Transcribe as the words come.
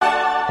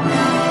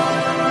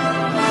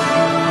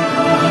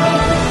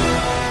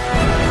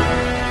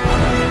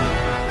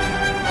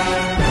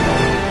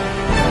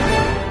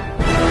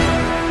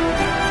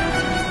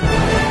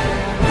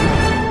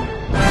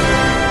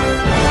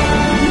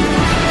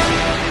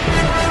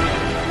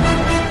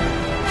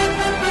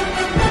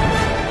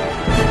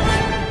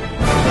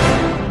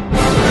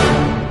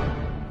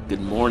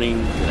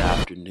morning, good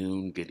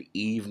afternoon, good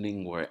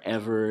evening,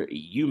 wherever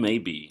you may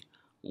be.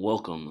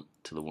 Welcome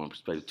to the One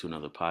Perspective to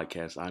Another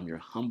podcast. I'm your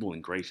humble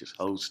and gracious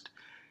host,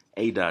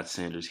 A.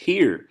 Sanders,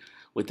 here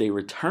with a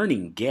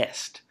returning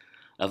guest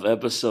of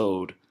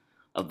episode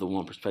of the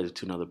One Perspective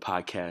to Another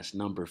podcast,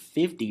 number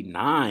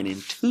 59 in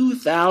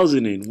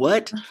 2000 and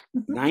what?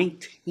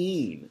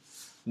 19.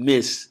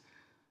 Miss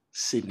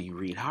Sydney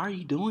Reed. How are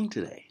you doing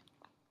today?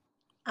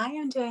 I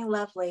am doing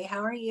lovely.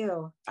 How are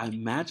you?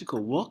 I'm magical.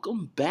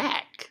 Welcome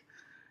back.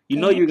 You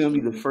know you're Thank going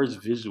to be the you.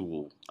 first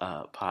visual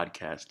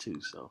podcast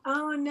too, so.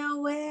 Oh,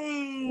 no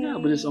Yeah,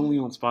 but it's way. only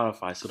on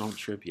Spotify, so don't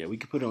trip yet. We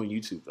could put it on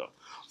YouTube though.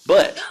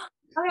 But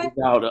Okay,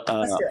 without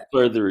let's do it.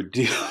 further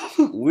ado,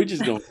 we're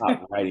just gonna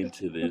hop right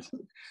into this.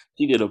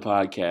 She did a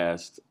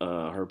podcast.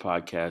 Her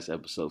podcast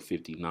episode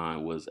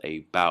 59 was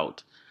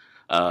about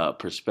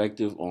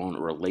perspective on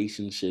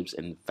relationships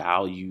and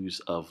values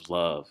of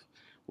love.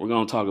 We're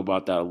gonna talk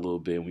about that a little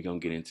bit, and we're gonna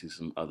get into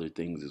some other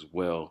things as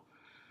well.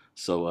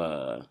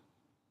 So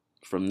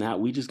from that,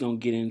 we just gonna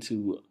get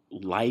into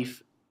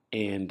life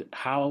and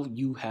how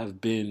you have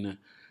been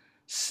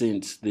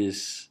since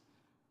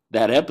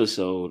that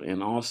episode,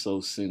 and also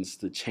since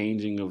the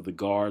changing of the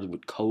guard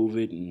with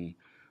COVID and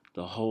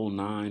the whole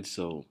nine.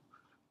 So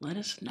let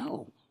us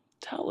know.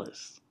 Tell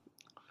us.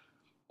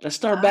 Let's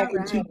start back All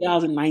in right.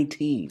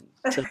 2019.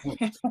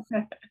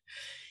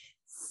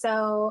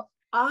 So,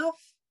 off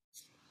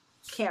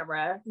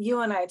camera,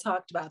 you and I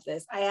talked about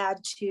this. I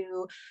had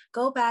to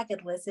go back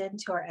and listen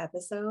to our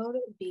episode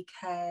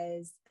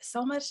because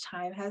so much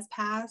time has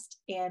passed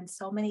and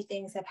so many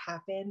things have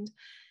happened.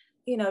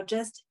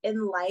 Just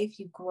in life,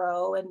 you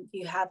grow and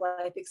you have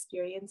life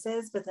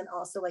experiences, but then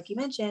also, like you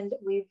mentioned,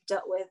 we've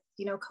dealt with,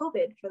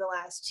 COVID for the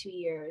last 2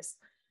 years.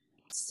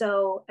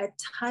 So a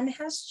ton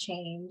has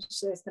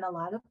changed. There's been a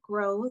lot of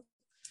growth.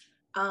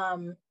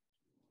 Um,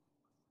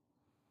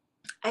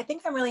 I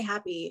think I'm really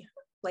happy.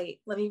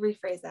 Wait, let me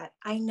rephrase that.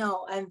 I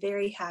know I'm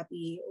very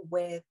happy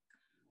with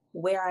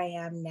where I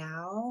am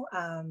now.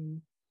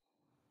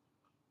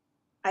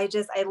 I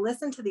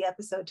listened to the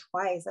episode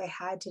twice.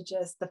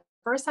 The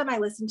first time I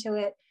listened to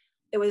it,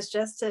 it was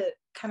just to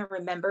kind of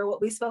remember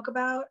what we spoke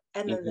about.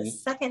 And then the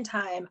second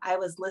time I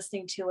was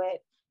listening to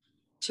it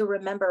to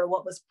remember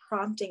what was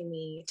prompting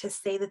me to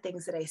say the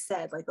things that I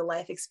said, like the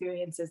life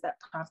experiences that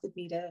prompted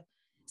me to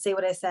say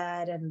what I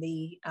said and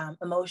the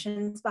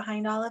emotions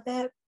behind all of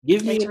it,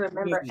 Give and me to an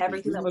remember example.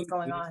 everything Give that me was an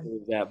going on.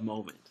 example of that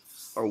moment,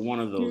 or one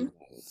of those Hmm.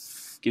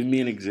 moments. Give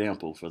me an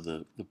example for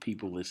the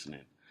people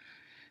listening.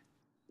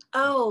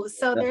 Oh,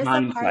 so The there's a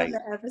part in hindsight.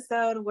 the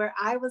episode where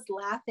I was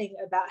laughing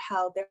about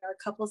how there are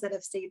couples that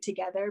have stayed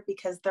together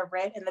because the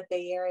rent in the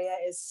Bay Area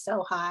is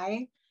so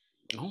high.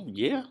 Oh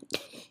yeah,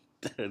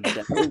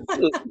 that is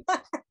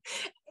good.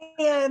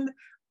 And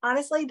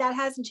honestly, that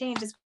hasn't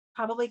changed. It's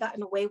probably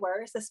gotten way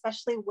worse,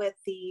 especially with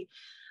the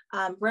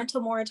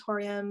rental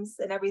moratoriums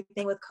and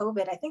everything with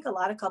COVID. I think a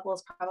lot of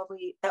couples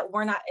probably that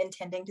were not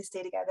intending to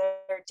stay together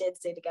did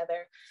stay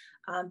together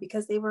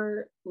because they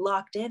were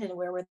locked in, and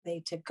where were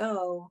they to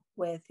go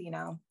with,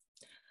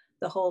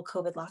 the whole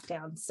COVID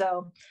lockdown.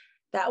 So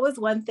that was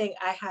one thing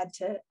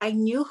I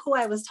knew who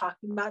I was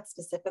talking about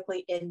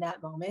specifically in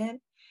that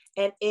moment.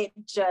 And it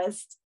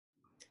just,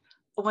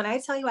 when I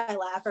tell you I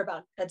laugh for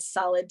about a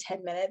solid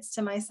 10 minutes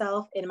to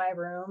myself in my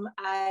room,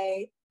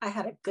 I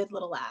had a good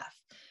little laugh.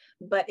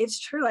 But it's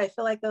true. I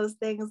feel like those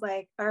things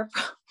like are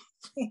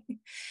probably,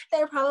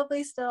 they're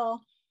probably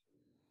still,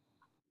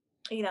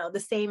 the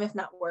same, if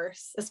not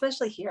worse,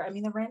 especially here. I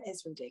mean, the rent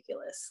is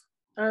ridiculous.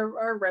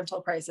 Our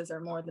rental prices are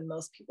more than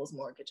most people's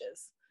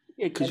mortgages.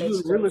 Yeah, because And you're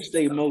it's a real just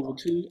estate mogul awful.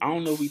 too. I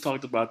don't know if we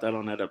talked about that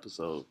on that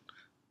episode.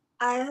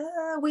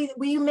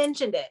 We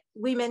mentioned it.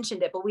 We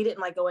mentioned it, but we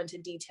didn't like go into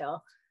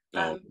detail.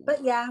 Oh,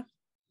 But yeah.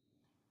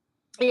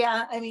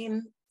 I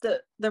mean,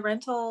 the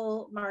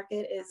rental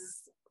market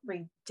is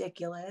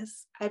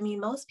ridiculous. I mean,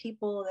 most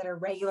people that are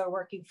regular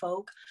working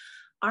folk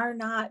are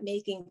not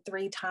making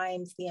 3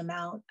 times the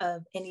amount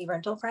of any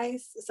rental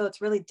price. So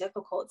it's really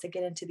difficult to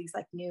get into these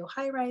like new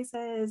high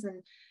rises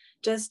and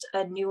just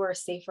a newer,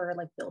 safer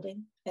like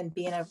building and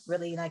be in a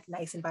really like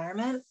nice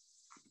environment.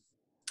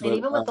 And but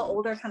even with the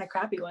older kind of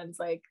crappy ones,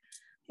 like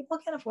people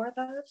can't afford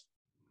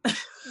that.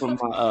 from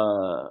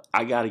my,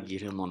 I got to get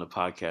him on the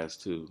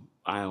podcast too.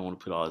 I don't want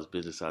to put all his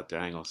business out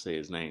there. I ain't gonna say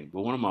his name,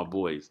 but one of my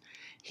boys,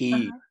 he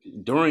Uh-huh.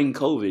 during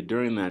COVID,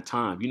 during that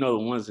time, the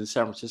ones in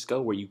San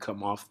Francisco where you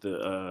come off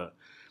the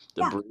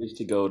Yeah. bridge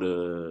to go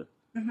to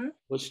Mm-hmm.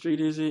 what street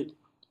is it?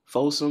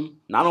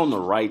 Folsom, not on the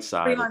right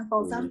side of Fremont the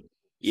bridge, Folsom.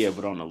 yeah,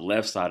 but on the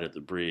left side of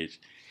the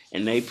bridge,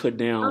 and they put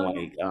down Oh yeah.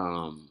 like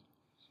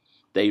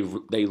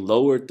they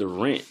lowered the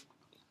rent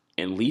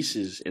and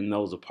leases in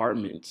those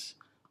apartments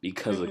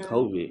because of Mm-hmm.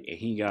 COVID, and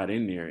he got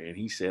in there and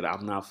he said,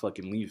 "I'm not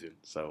fucking leaving."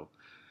 So,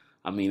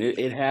 I mean,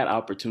 it had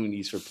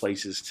opportunities for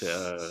places to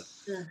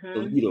for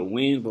Mm-hmm. you to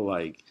win, but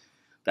like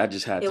that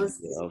just had It to be was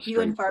a few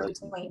straight and far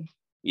placement. between.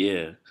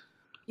 Yeah,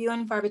 Few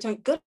and far between.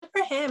 Good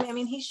for him. I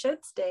mean, he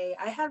should stay.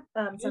 I have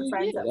some yeah,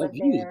 friends yeah. that That live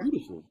view is there.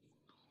 beautiful.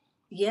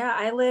 Yeah,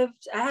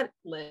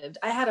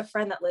 I had a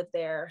friend that lived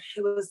there.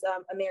 It was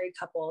a married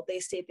couple. They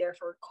stayed there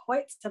for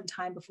quite some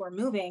time before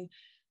moving,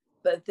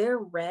 but their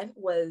rent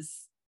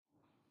was,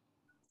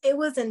 it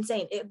was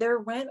insane. Their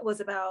rent was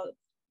about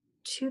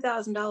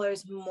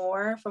 $2,000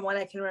 more from what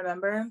I can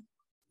remember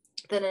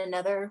than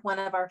another one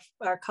of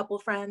our couple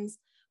friends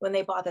when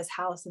they bought this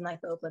house in like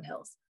the Oakland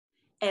Hills.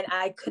 And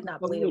I could not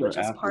believe it, COVID or which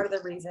is after? part of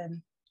the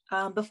reason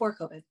before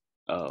COVID.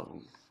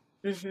 Oh,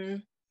 hmm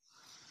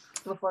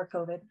Before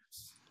COVID.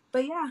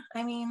 But yeah,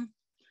 I mean,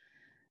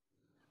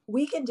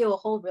 we can do a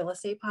whole real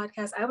estate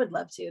podcast. I would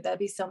love to. That'd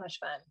be so much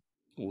fun.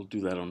 we'll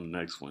do that on the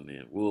next one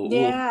then. We'll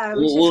we'll Yeah,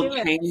 we we'll, should we'll do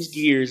it. change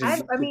gears and get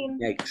I to the mean,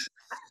 next.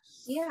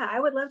 yeah, I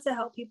would love to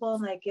help people,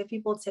 like give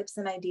people tips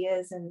and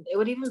ideas. And it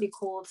would even be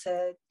cool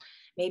to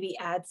maybe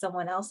add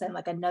someone else in,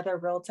 like another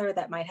realtor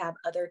that might have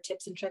other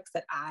tips and tricks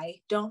that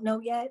I don't know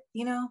yet.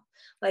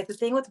 Like the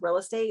thing with real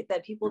estate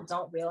that people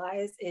don't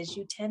realize is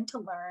you tend to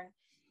learn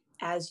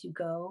as you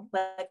go.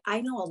 Like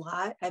I know a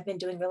lot. I've been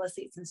doing real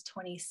estate since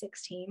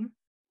 2016,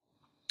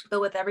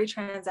 but with every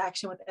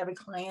transaction, with every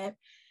client,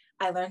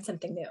 I learned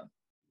something new.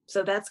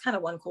 So that's kind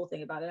of one cool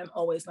thing about it. I'm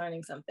always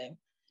learning something.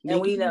 And Then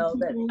we give me know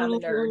that a I'm a little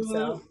nerd.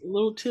 So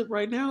little tip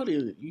right now.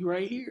 Then you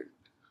right here.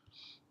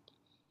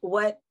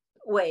 what,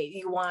 wait,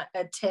 you want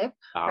a tip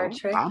or a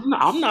trick?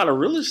 I'm not a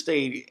real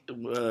estate. I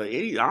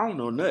don't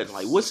know nothing.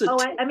 Like, what's a Oh,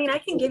 tip? I mean, I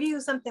can give you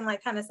something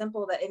like kind of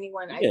simple that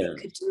anyone I Yeah.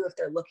 think could do if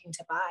they're looking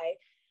to buy.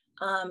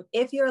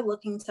 If you're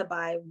looking to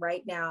buy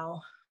right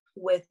now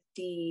with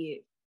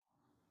the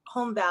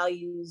home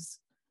values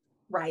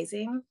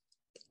rising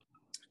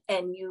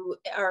and you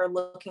are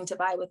looking to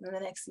buy within the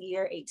next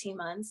year, 18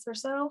 months or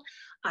so,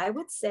 I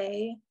would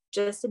say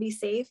just to be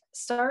safe,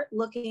 start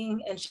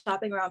looking and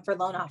shopping around for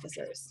loan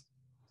officers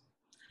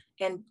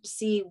and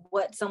see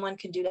what someone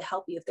can do to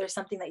help you. If there's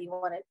something that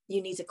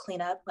you need to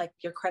clean up, like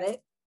your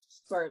credit,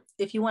 or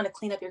if you want to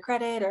clean up your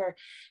credit, or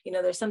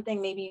there's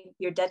something, maybe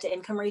your debt to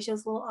income ratio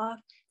is a little off,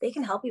 they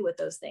can help you with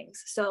those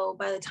things. So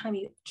by the time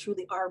you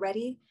truly are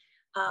ready,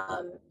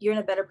 you're in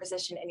a better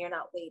position and you're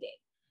not waiting.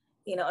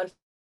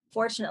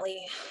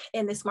 Unfortunately,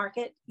 in this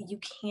market, you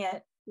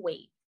can't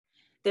wait.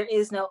 There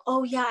is no,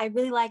 oh yeah, I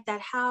really like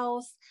that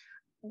house,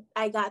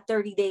 I got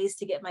 30 days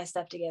to get my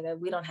stuff together.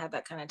 We don't have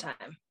that kind of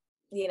time.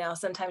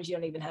 Sometimes you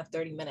don't even have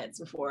 30 minutes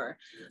before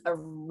a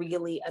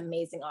really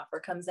amazing offer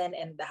comes in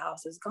and the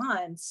house is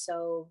gone.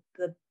 So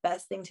the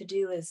best thing to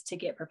do is to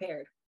get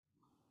prepared.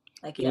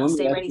 Like, And let me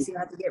stay ask ready you so you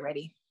don't have to get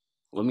ready.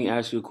 let me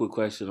ask you a quick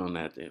question on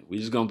that. Then we're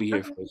just gonna be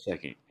here Okay. for a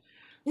second.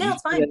 No, You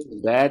it's said fine. it's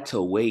bad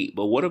to wait,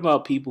 but what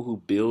about people who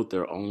build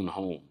their own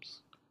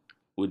homes?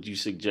 Would you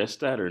suggest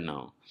that or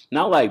no?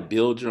 Not like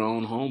build your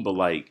own home, but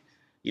like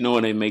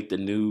when they make the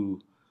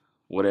new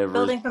whatever it's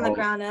Building from the called.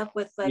 ground up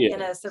with like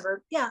in Yeah. a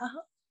suburb. Yeah.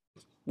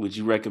 Would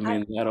you I,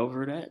 recommend that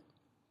over that?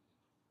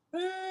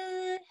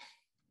 mm,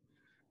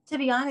 to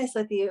be honest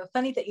with you,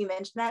 funny that you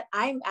mentioned that.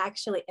 I'm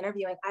actually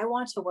interviewing. I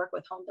want to work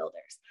with home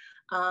builders.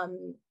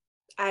 Um,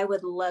 I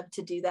would love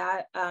to do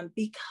that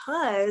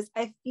because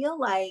I feel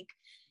like,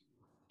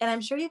 and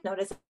I'm sure you've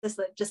noticed this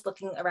just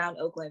looking around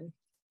Oakland,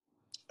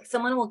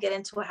 someone will get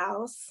into a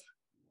house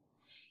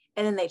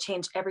and then they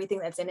change everything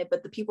that's in it,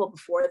 but the people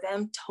before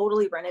them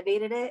totally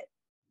renovated it.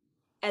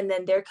 And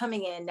then they're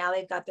coming in, now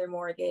they've got their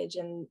mortgage,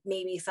 and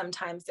maybe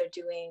sometimes they're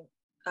doing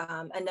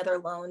another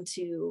loan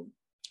to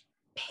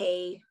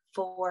pay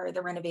for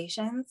the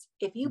renovations.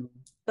 If you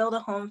build a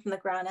home from the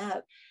ground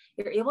up,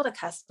 you're able to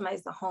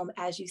customize the home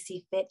as you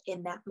see fit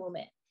in that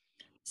moment.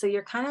 So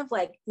you're kind of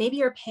like, maybe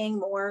you're paying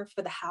more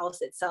for the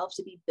house itself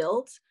to be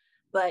built,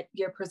 but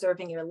you're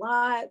preserving your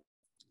lot,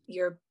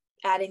 you're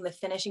adding the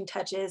finishing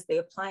touches, the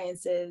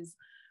appliances,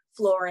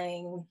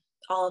 flooring,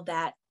 all of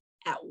that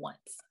at once.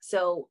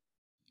 So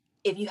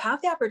if you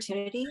have the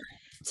opportunity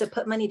to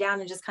put money down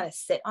and just kind of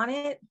sit on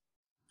it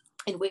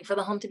and wait for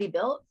the home to be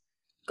built,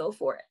 go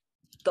for it.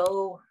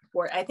 Go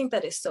for it. I think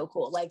that is so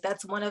cool. Like,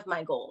 that's one of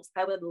my goals.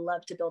 I would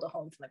love to build a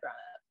home from the ground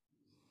up.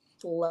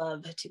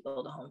 Love to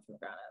build a home from the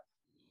ground up.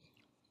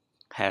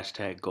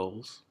 Hashtag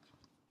goals.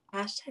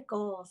 Hashtag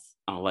goals.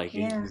 I like it.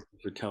 Yeah.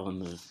 For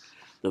telling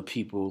the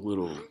people a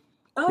little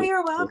Oh, quick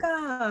you're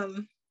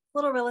welcome.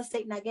 Little real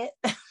estate nugget.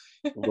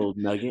 little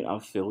nugget. I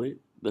feel it.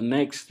 The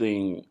next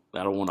thing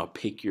that I want to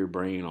pick your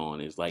brain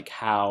on is like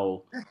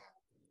how,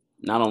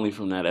 not only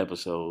from that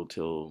episode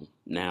till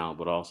now,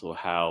 but also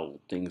how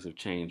things have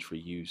changed for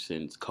you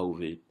since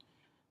COVID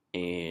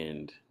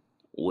and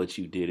what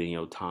you did in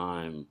your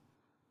time.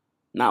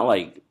 Not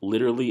like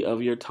literally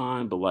of your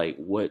time, but like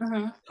what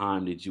hmm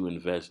time did you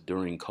invest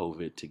during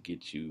COVID to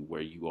get you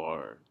where you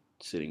are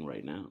sitting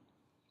right now?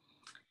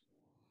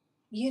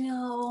 You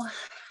know,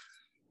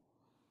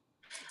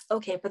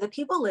 okay, for the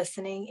people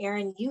listening,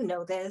 Aaron, you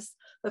know this,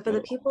 but for the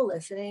Uh, people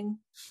listening,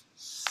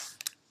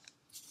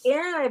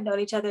 Aaron and I have known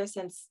each other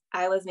since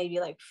I was maybe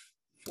like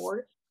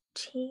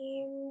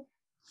 14.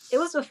 It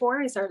was before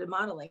I started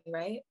modeling,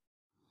 right?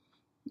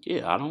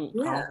 yeah, I don't.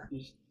 Yeah.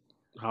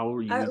 How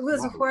were you? It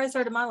was before I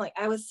started modeling.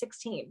 I was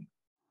 16.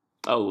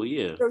 Oh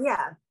yeah. So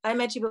yeah, I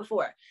met you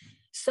before.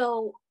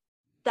 So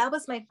that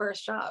was my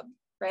first job.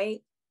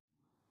 right?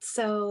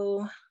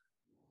 So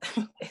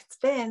it's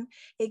been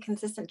a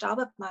consistent job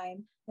of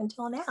mine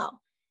until now,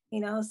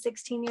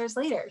 16 years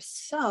later.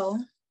 So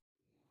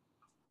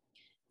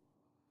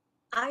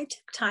I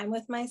took time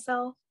with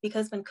myself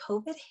because when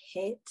COVID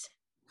hit,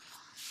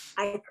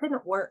 I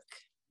couldn't work.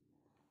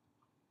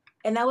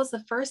 And that was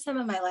the first time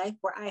in my life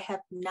where I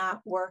have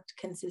not worked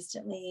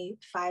consistently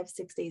 5,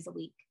 6 days a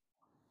week.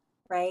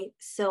 Right.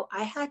 So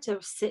I had to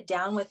sit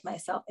down with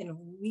myself and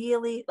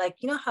really, like,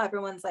 how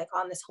everyone's like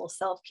on this whole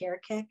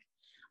self-care kick.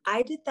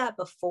 I did that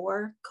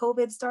before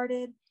COVID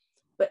started,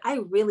 but I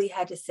really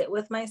had to sit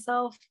with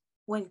myself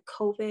when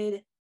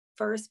COVID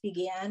first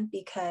began,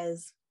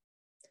 because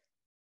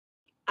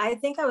I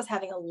think I was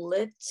having a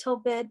little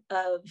bit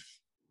of,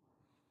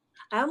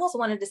 I almost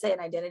wanted to say an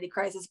identity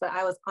crisis, but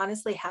I was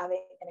honestly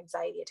having an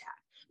anxiety attack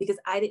because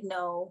I didn't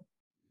know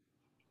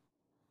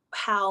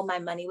how my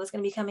money was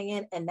going to be coming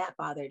in, and that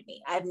bothered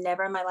me. I've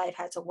never in my life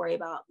had to worry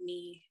about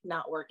me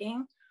not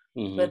working,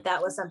 but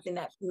that was something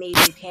that made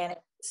me panic.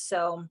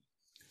 So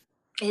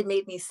it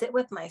made me sit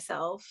with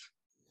myself.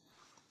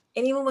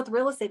 And even with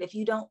real estate, if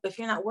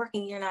you're not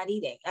working, you're not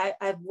eating.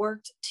 I've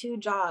worked 2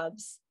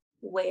 jobs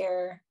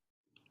where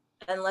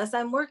unless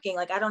I'm working,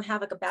 like I don't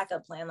have like a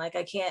backup plan. Like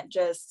I can't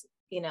just,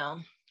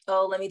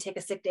 oh, let me take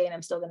a sick day and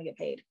I'm still going to get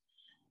paid.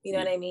 You know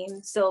what I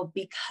mean? So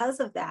because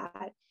of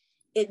that,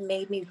 it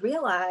made me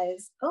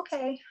realize,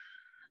 okay,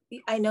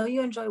 I know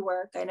you enjoy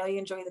work. I know you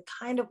enjoy the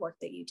kind of work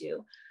that you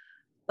do,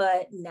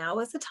 but now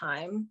is the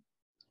time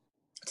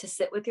to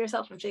sit with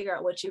yourself and figure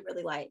out what you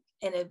really like,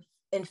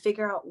 and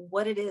figure out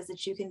what it is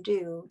that you can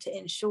do to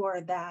ensure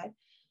that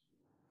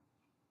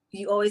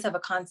you always have a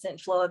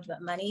constant flow of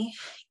money,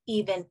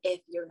 even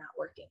if you're not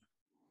working.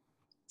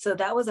 So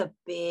that was a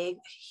big,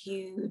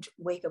 huge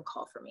wake up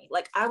call for me.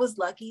 Like I was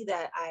lucky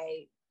that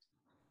I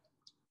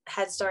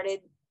had started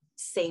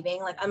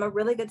saving. Like I'm a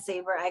really good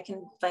saver. I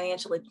can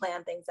financially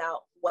plan things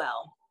out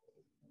well.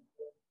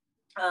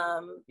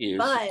 It's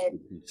But the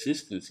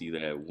consistency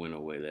that went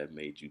away that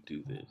made you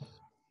do this.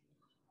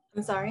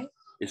 I'm sorry.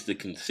 It's the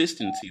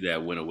consistency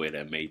that went away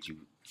that made you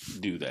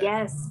do that.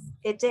 Yes,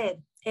 it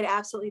did. It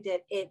absolutely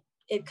did.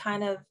 It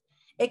kind of,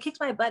 it kicked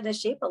my butt into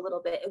shape a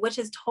little bit, which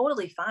is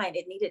totally fine.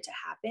 It needed to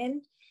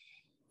happen,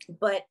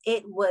 but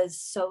it was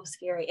so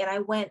scary. And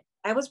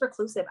I was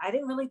reclusive. I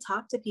didn't really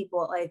talk to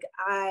people. Like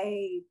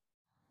I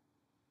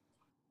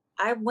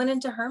went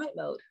into hermit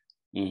mode.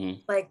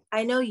 Like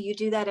I know you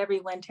do that every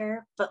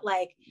winter, but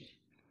like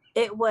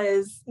it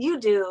was, you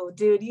do,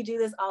 dude, you do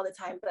this all the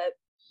time. But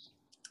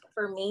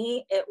for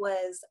me, it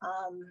was,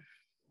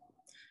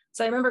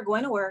 so I remember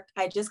going to work.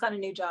 I just got a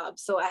new job.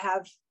 So I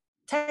have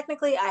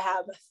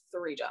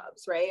 3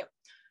 jobs, right?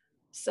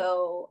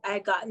 So I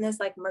had gotten this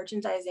like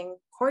merchandising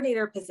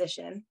coordinator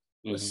position.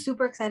 I was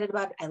super excited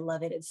about it. I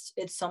love it. It's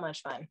so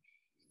much fun.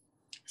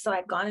 So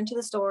I've gone into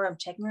the store, I'm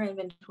checking our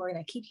inventory, and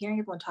I keep hearing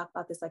everyone talk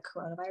about this like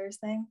coronavirus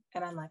thing.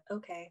 And I'm like,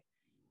 okay,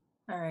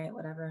 all right,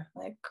 whatever.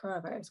 Like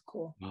coronavirus,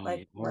 cool.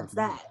 Like, what's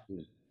that?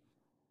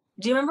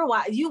 Do you remember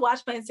why you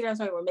watched my Instagram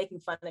story? Were making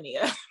fun of me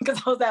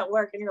because I was at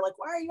work, and you're like,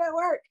 why are you at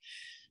work?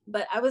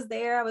 But I was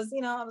there. I was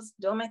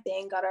doing my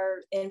thing, got our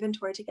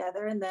inventory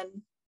together, and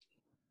then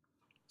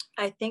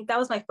I think that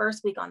was my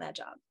first week on that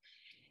job.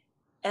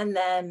 And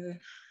then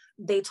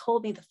they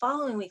told me the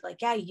following week,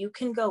 like, yeah, you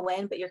can go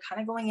in, but you're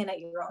kind of going in at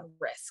your own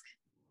risk.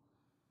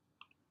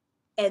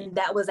 And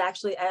that was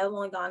actually, I had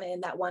only gone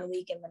in that 1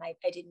 week, and then I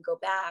didn't go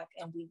back,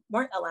 and we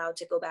weren't allowed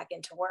to go back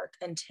into work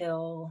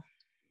until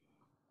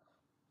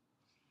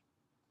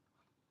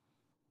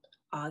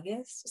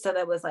August. So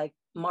that was like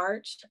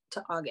March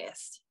to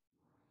August.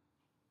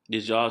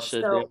 Did y'all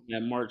shut down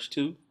that March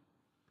too?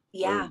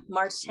 Yeah,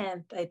 March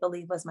 10th, I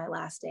believe, was my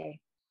last day.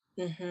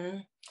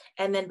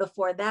 And then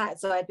before that,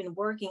 so I'd been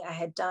working,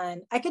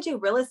 I could do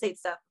real estate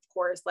stuff, of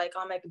course, like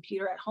on my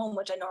computer at home,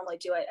 which I normally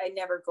do. I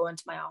never go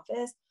into my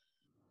office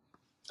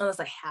unless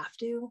I have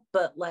to,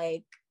 but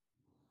like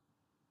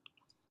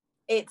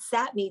it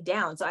sat me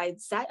down. So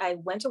I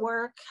went to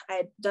work, I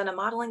had done a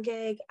modeling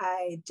gig,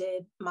 I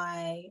did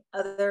my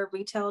other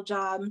retail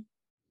job,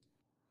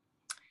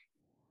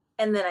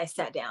 and then I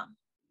sat down.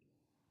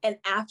 And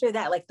after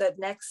that, like the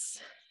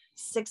next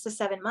 6 to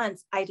 7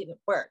 months, I didn't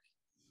work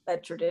a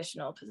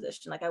traditional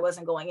position. Like I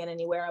wasn't going in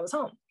anywhere. I was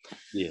home.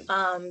 Yeah.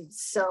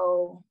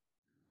 So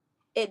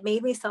it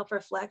made me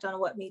self-reflect on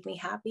what made me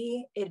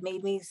happy. It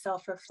made me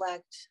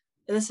self-reflect.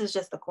 And this is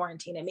just the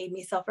quarantine. It made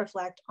me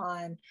self-reflect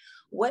on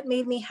what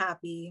made me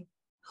happy,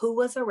 who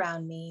was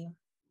around me,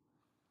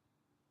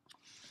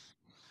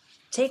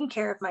 taking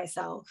care of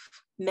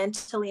myself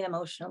mentally and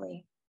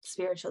emotionally,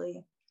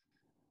 spiritually.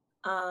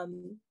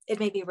 It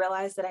made me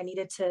realize that I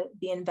needed to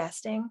be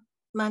investing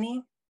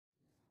money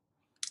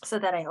so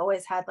that I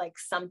always had like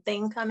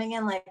something coming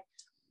in. Like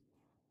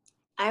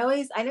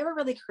I never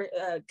really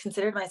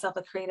considered myself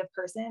a creative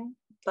person,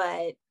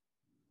 but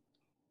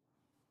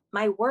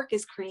my work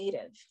is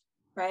creative,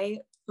 right?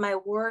 My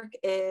work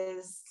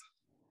is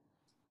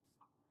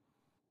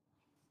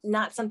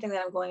not something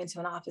that I'm going into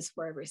an office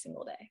for every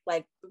single day.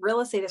 Like real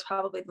estate is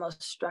probably the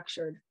most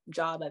structured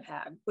job I've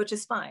had, which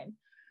is fine.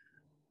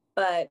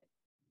 But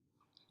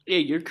Yeah,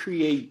 you're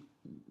create.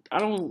 I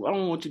don't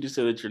want you to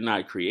say that you're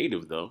not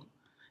creative though.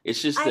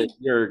 It's just that I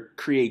your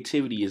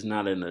creativity is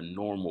not in a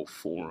normal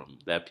forum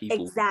that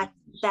people use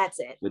that's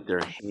it. with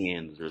their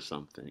hands or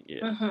something.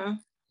 Yeah. Mm-hmm.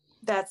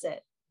 That's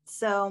it.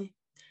 So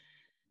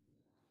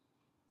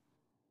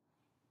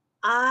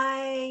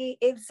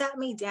it sat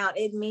me down.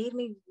 It made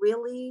me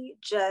really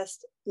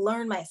just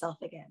learn myself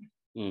again.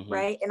 Hmm.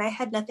 Right. And I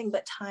had nothing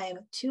but time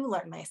to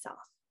learn myself.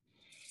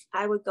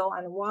 I would go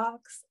on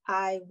walks.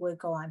 I would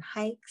go on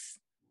hikes.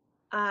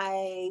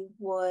 I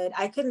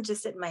couldn't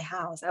just sit in my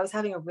house. I was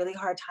having a really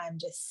hard time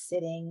just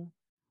sitting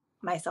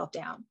myself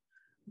down.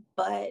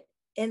 But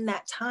in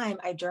that time,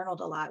 I journaled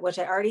a lot, which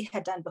I already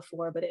had done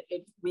before, but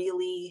it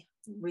really,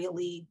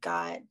 really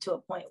got to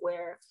a point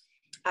where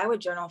I would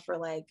journal for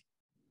like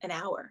an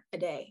hour a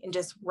day and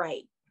just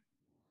write.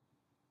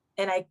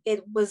 And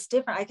it was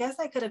different. I guess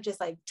I could have just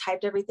like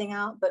typed everything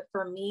out, but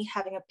for me,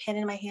 having a pen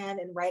in my hand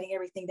and writing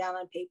everything down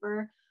on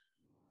paper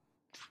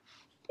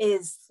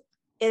is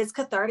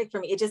cathartic for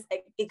me.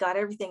 It got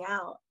everything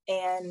out.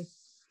 And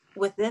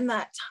within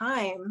that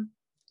time,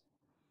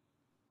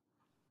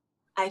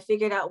 I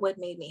figured out what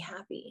made me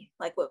happy,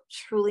 like what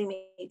truly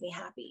made me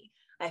happy.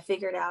 I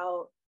figured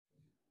out,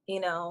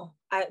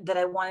 that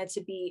I wanted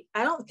to be,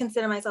 I don't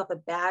consider myself a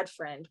bad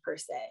friend per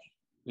se,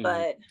 Hmm.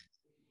 but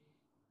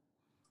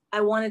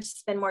I wanted to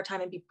spend more time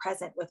and be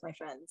present with my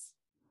friends.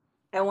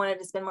 I wanted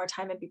to spend more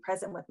time and be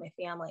present with my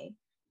family.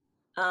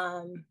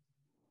 I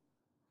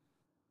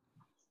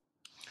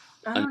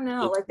don't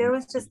know. Like The there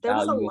was a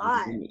value of your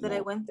lot moment that I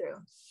more. went through.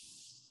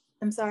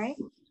 I'm sorry.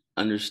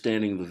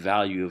 Understanding the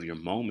value of your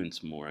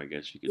moments more, I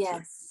guess you could say.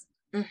 Yes.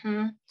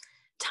 Mm-hmm.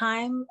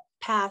 Time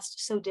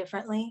passed so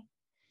differently.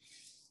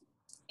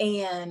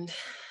 And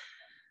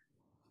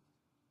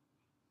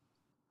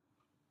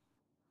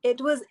it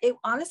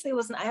honestly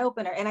was an eye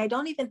opener. And I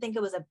don't even think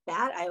it was a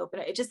bad eye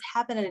opener. It just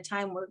happened at a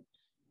time where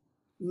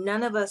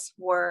none of us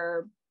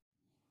were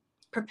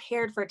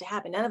prepared for it to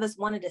happen. None of us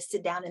wanted to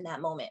sit down in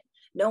that moment.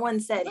 No one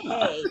said,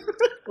 hey,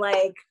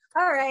 like,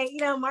 all right,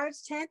 March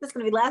 10th is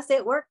going to be last day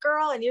at work,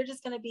 girl, and you're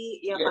just going to be,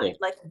 Yeah. fine.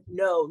 Like,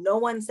 no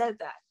one said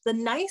that. The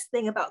nice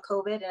thing about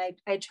COVID, and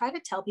I try to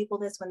tell people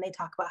this when they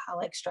talk about how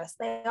like stressed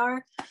they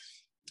are,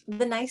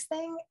 the nice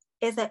thing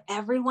is that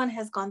everyone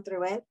has gone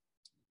through it.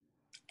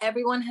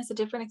 Everyone has a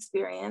different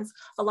experience.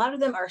 A lot of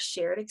them are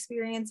shared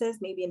experiences,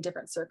 maybe in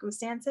different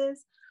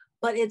circumstances,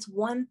 but it's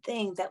one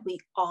thing that we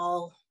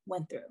all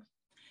went through.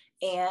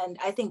 And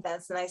I think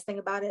that's the nice thing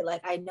about it.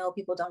 Like, I know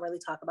people don't really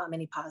talk about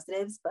many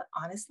positives, but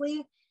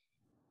honestly,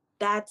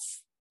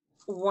 that's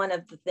one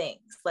of the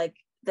things, like,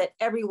 that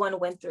everyone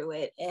went through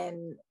it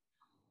and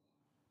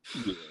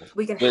Yeah.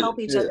 we can But help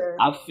each other.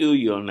 I feel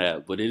you on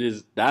that. But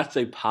that's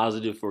a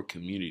positive for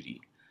community.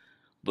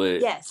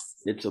 But Yes.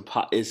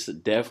 it's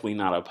definitely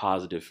not a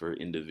positive for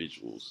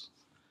individuals.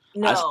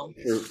 I say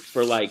No.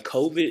 for like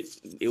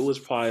COVID, it was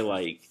probably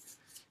like,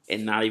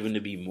 and not even to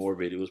be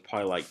morbid, it was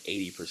probably like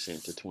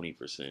 80% to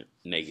 20%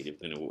 negative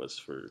than it was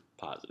for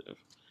positive.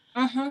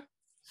 Mm-hmm.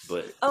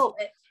 But Oh,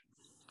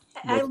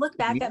 I but look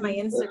back at my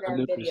community,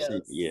 Instagram 100%,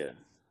 videos. yeah,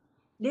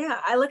 Yeah,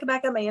 I look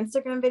back at my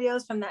Instagram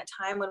videos from that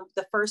time when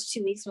the first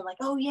 2 weeks were like,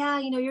 oh yeah,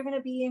 you're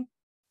gonna be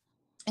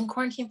in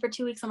quarantine for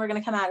 2 weeks and we're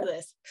gonna come out of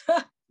this.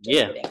 Just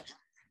yeah, kidding.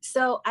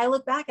 So I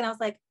look back and I was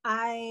like,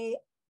 I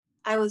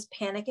was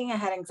panicking. I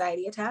had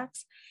anxiety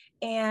attacks,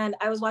 and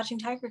I was watching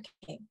Tiger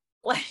King.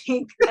 Like,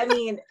 I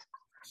mean,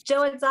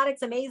 Joe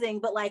Exotic's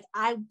amazing, but like,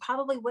 I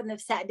probably wouldn't have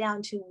sat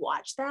down to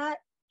watch that.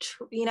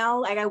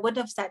 Like I wouldn't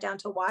have sat down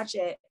to watch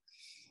it,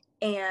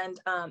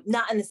 and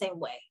not in the same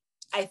way.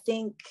 I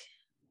think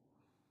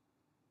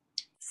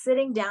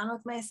sitting down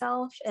with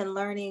myself and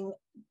learning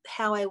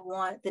how I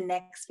want the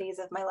next phase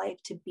of my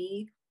life to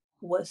be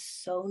was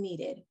so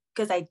needed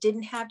because I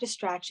didn't have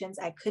distractions.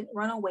 I couldn't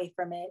run away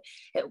from it.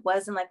 It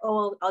wasn't like,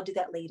 oh, I'll do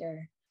that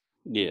later.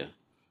 yeah.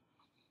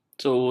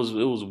 So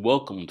it was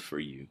welcomed for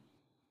you.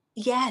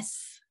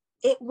 Yes,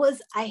 it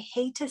was. I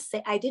hate to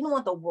say, I didn't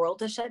want the world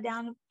to shut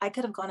down. I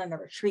could have gone on a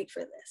retreat for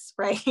this,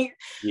 right?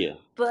 Yeah,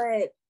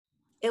 But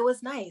it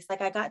was nice.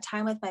 Like, I got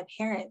time with my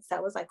parents.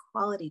 That was like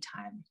quality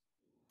time.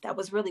 That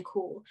was really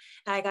cool.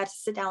 And I got to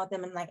sit down with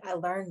them and like I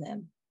learned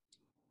them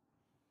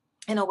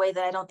in a way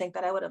that I don't think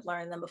that I would have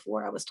learned them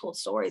before. I was told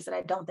stories that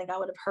I don't think I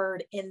would have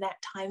heard in that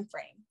time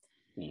frame.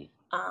 mm.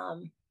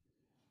 Um,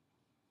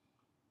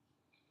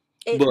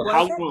 it But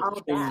how wasn't long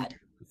all bad.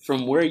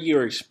 from where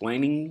you're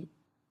explaining,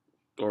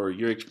 or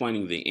you're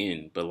explaining the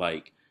end, but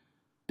like,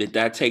 did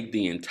that take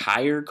the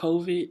entire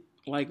COVID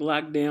like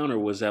lockdown, or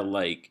was that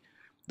like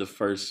the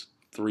first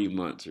 3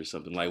 months or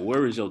something? Like,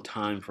 where was your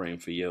time frame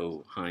for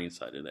your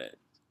hindsight of that?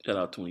 Shout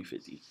out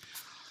 2050.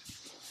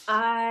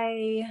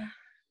 I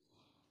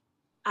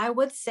I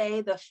would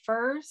say the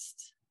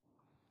first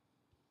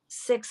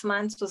 6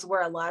 months was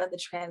where a lot of the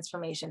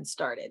transformation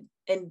started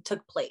and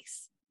took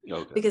place.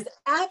 Okay. Because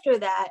after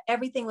that,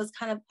 everything was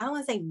kind of, I don't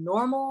want to say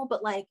normal,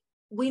 but like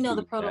we know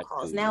the Getting back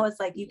protocols. to Now it's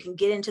like you can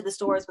get into the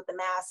stores with the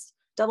mask,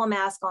 double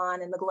mask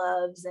on and the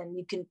gloves, and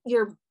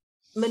you're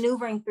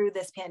maneuvering through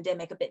this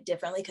pandemic a bit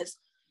differently because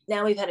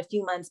Now we've had a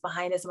few months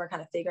behind us and we're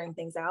kind of figuring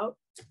things out.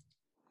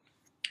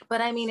 But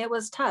I mean, it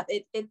was tough.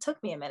 It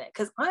took me a minute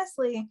because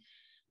honestly,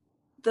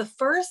 the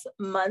first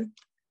month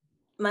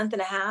and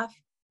a half,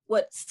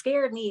 what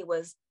scared me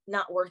was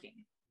not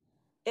working.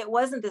 It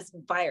wasn't this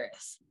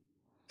virus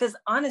because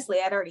honestly,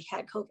 I'd already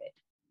had COVID.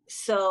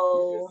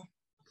 So,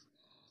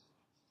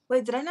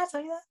 wait, did I not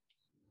tell you that?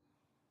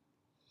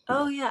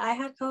 Oh yeah, I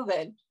had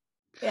COVID.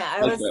 Yeah,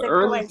 I Like was the sick for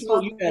early like flu,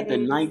 12 you had the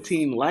days.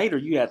 19 light, or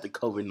you had the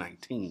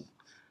COVID-19?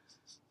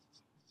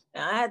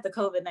 I had the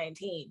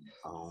COVID-19.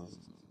 Um,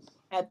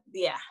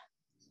 Yeah,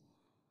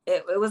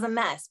 it was a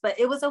mess, but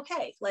it was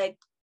okay. Like,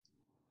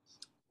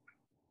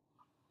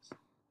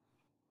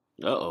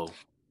 uh-oh.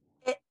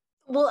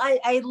 well,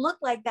 I look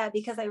like that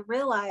because I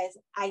realized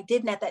I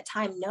didn't at that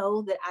time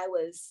know that I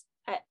was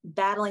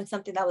battling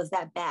something that was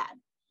that bad.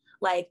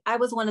 Like, I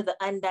was one of the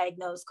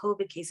undiagnosed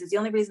COVID cases. The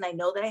only reason I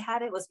know that I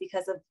had it was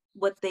because of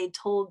what they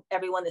told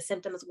everyone the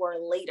symptoms were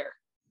later,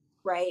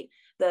 right?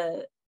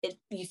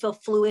 You feel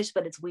fluish,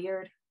 but it's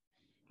weird.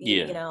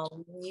 Yeah. You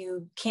know,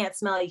 you can't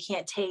smell, you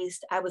can't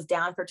taste. I was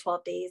down for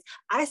 12 days.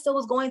 I still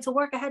was going to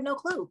work. I had no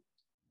clue.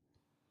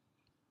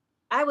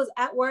 I was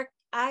at work.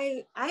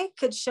 I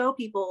could show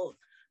people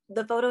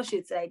the photo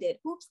shoots that I did.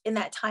 In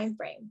that time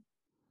frame.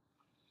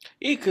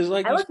 Yeah, because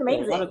like I you looked said, a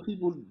lot amazing. of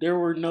people,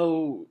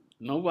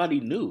 nobody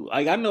knew.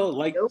 Like I know,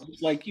 like Nope.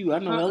 just like you, I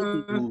know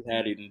other people who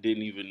had it and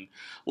didn't even.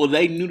 Well,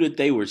 they knew that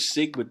they were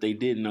sick, but they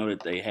didn't know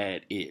that they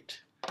had it,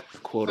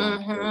 quote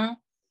unquote.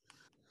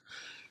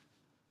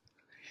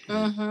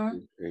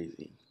 It's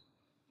crazy.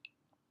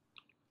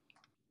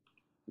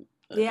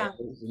 Yeah.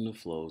 Ebbs and the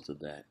flows of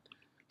that.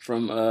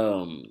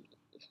 From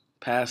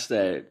past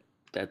that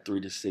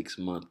 3 to 6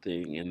 month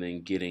thing, and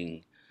then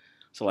getting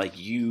so like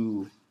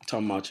you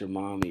talking about your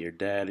mom and your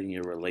dad and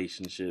your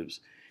relationships,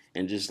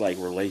 and just like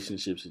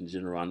relationships in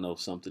general. I know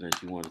something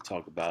that you want to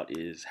talk about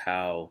is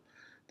how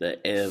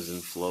the ebbs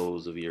and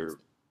flows of your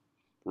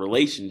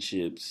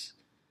relationships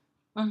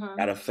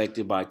got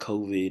affected by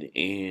COVID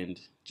and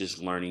just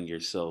learning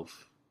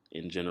yourself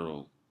in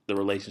general, the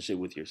relationship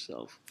with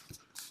yourself,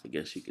 I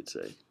guess you could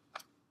say.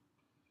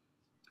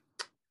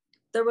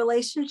 The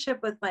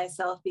relationship with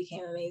myself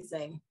became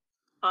amazing,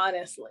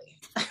 honestly.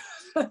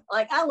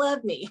 Like, I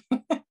love me.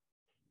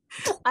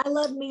 I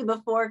loved me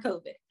before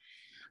COVID,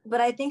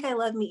 but I think I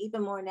love me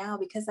even more now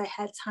because I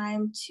had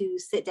time to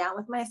sit down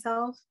with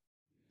myself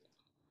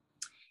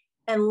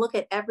and look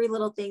at every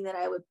little thing that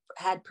I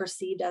had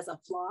perceived as a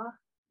flaw.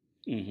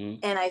 Mm-hmm.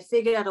 And I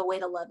figured out a way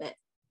to love it.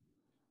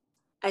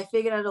 I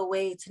figured out a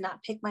way to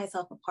not pick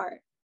myself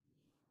apart.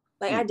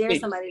 Like, I dare Hey,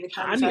 somebody to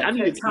come try I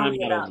need to a tell time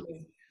me out on about this.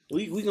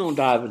 me. We gonna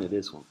dive into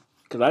this one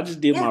because I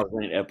just did Yeah. my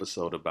rant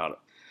episode about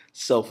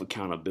self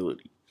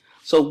accountability.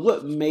 So,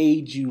 what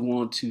made you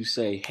want to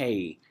say,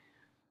 "Hey,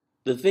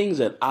 the things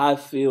that I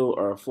feel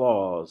are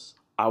flaws,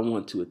 I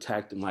want to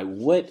attack them"? Like,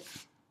 what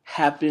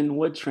happened?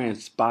 What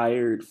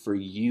transpired for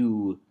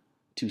you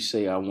to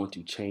say, "I want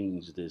to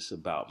change this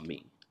about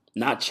me"?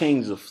 Not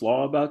change the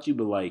flaw about you,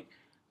 but like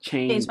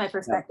Change change. my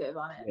perspective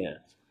on it. Yeah.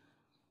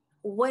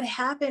 What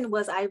happened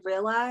was I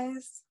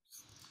realized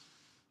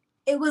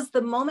it was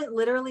the moment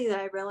literally that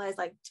I realized,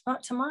 like,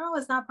 tomorrow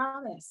is not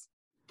promised.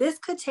 This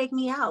could take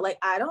me out. Like,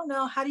 I don't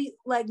know. How do you,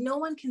 like, no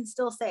one can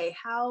still say,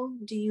 how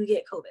do you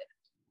get COVID?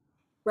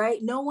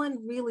 Right? No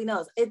one really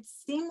knows. It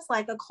seems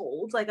like a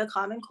cold, like a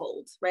common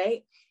cold,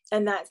 right?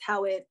 And that's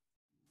how it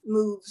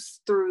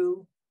moves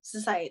through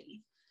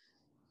society.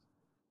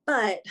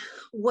 But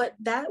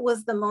that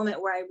was the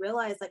moment where I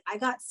realized, like, I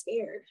got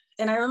scared.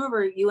 And I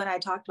remember you and I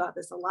talked about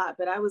this a lot,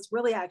 but I was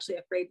really actually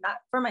afraid, not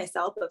for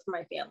myself, but for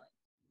my family.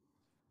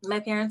 My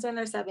parents are in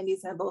their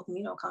 70s and both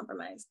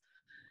immunocompromised.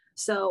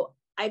 So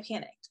I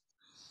panicked.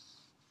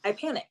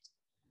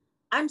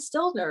 I'm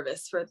still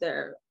nervous for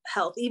their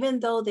health. Even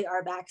though they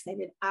are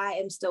vaccinated, I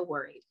am still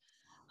worried.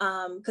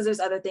 Because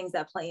there's other things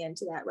that play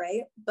into that,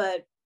 right?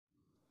 But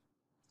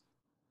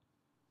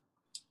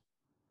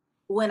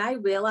when I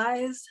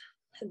realized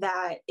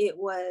that it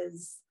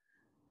was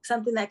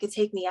something that could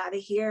take me out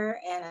of here,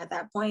 and at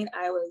that point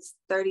I was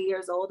 30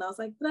 years old, and I was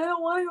like, but I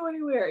don't want to go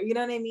anywhere. You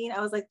know what I mean?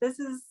 I was like,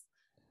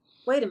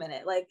 wait a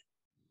minute, like,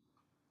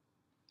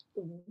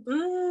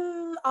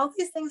 all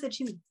these things that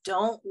you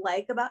don't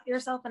like about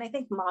yourself. And I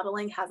think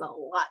modeling has a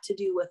lot to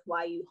do with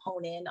why you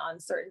hone in on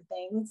certain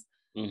things.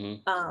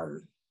 Mm-hmm.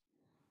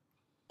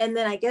 And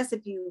then I guess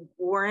if you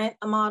weren't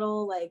a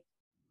model, like,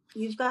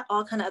 you've got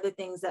all kind of other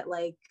things that,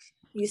 like,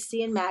 you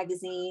see in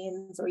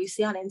magazines or you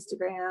see on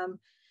Instagram,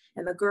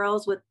 and the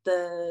girls with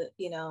the,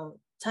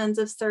 tons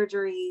of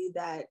surgery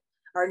that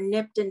are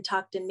nipped and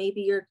tucked, and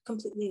maybe you're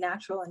completely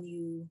natural and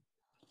you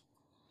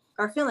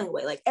are feeling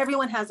away. Like,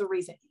 everyone has a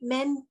reason.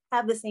 Men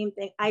have the same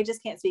thing. I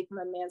just can't speak from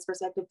a man's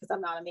perspective because I'm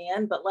not a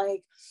man, but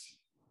like,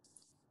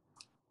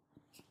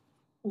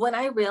 when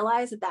I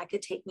realized that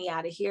could take me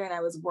out of here, and I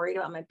was worried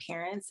about my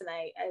parents, and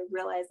I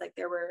realized, like,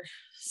 there were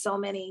so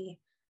many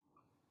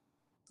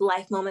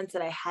life moments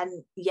that I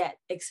hadn't yet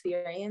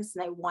experienced,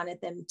 and I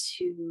wanted them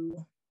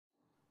to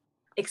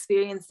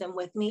experience them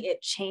with me.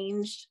 It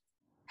changed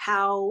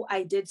how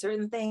I did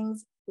certain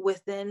things.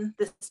 within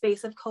the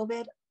space of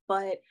COVID,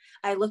 but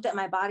I looked at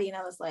my body and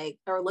I was like,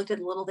 or looked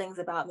at little things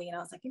about me and I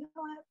was like, you know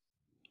what?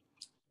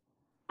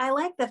 I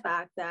like the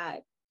fact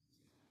that,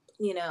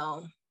 you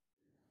know,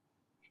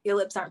 your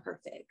lips aren't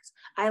perfect.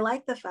 I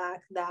like the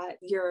fact that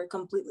you're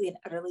completely and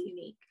utterly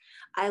unique.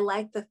 I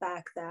like the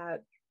fact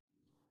that,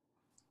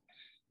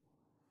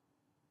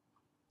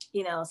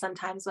 you know,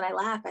 sometimes when I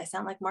laugh, I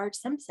sound like Marge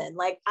Simpson.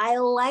 Like, I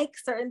like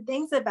certain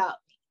things about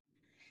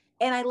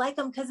me and I like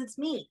them because it's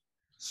me.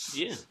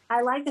 Yeah.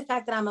 I like the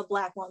fact that I'm a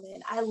Black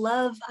woman. I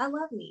love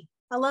me.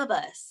 I love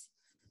us.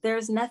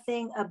 There's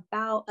nothing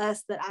about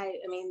us that I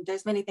mean,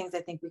 there's many things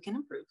I think we can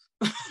improve,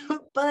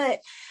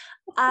 but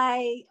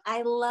I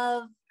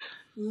love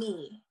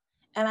me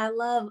and I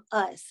love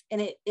us.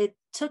 And it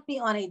took me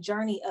on a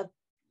journey of,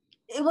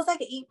 it was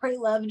like an eat, pray,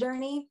 love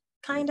journey,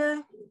 kind of,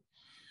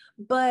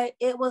 but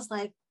it was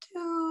like,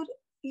 dude,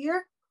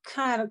 you're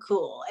kind of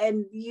cool.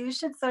 And you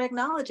should start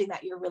acknowledging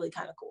that you're really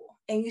kind of cool.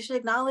 And you should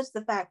acknowledge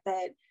the fact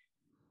that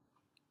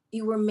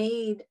you were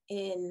made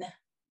in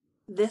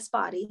this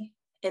body,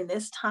 in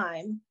this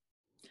time.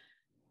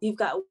 You've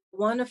got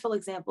wonderful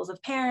examples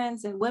of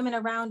parents and women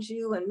around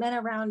you and men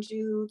around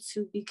you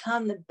to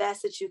become the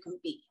best that you can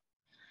be.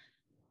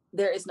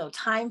 There is no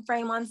time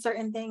frame on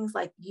certain things.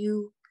 Like,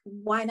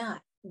 why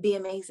not be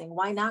amazing?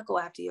 Why not go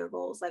after your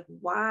goals? Like,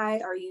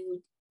 why are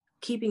you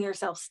keeping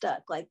yourself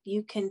stuck? Like,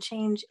 you can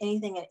change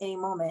anything at any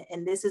moment.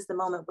 And this is the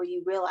moment where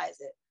you realize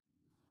it.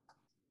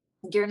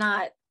 You're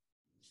not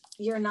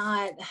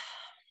limited.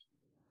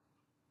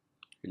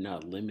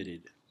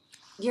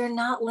 You're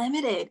not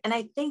limited. And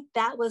I think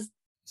that's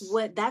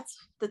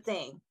the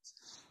thing.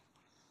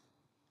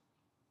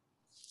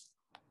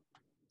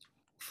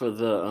 For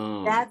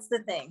the That's the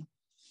thing.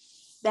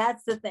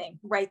 That's the thing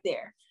right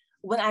there.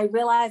 When I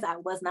realized I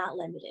was not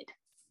limited.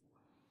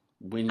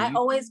 I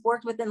always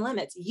worked within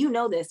limits. You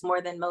know this more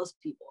than most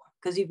people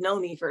because you've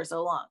known me for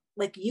so long.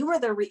 Like,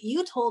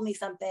 you told me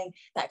something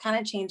that kind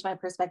of changed my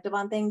perspective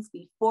on things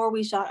before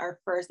we shot our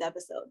first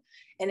episode.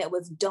 And it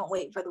was, don't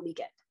wait for the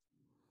weekend.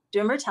 Do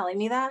you remember telling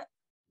me that?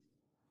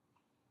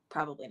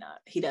 Probably not.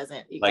 He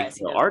doesn't. You like guys,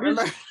 the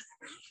artist?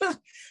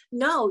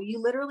 No, you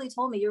literally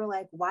told me, you were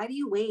like, why do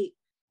you wait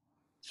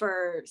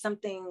for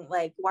something?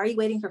 Like, why are you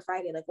waiting for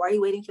Friday? Like, why are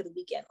you waiting for the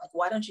weekend? Like,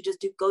 why don't you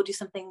just go do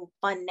something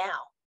fun now?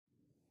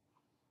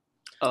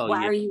 Oh,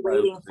 why are you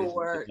waiting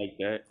for like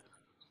that?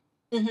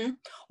 Mm-hmm.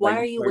 Why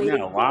are you waiting?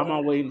 Now, why am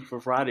I waiting for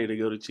Friday to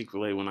go to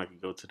Chick-fil-A when I can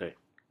go today?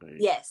 Like,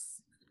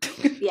 yes.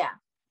 Yeah.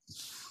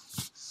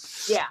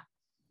 Yeah.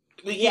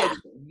 But yeah.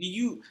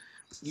 You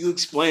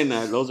explain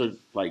that. Those are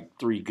like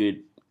 3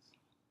 good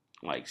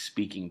like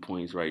speaking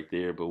points right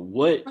there. But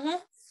what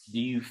do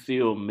you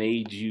feel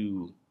made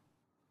you,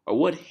 or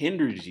what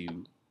hindered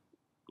you,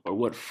 or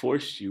what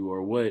forced you,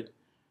 or what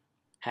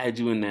had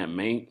you in that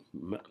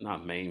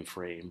not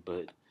mainframe,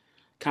 but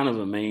kind of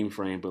a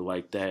mainframe, but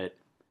like that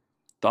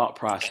thought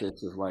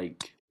process of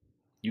like,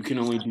 you can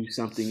only do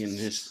something in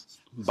this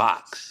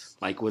box?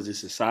 Like, was it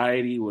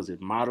society? Was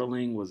it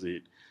modeling? Was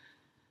it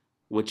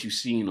what you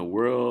see in the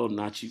world?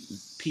 Not you,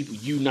 people,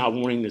 you not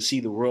wanting to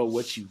see the world,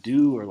 what you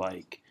do? Or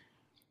like,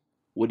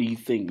 what do you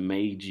think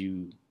made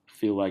you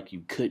feel like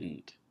you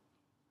couldn't?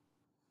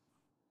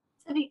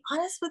 To be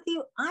honest with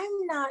you,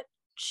 I'm not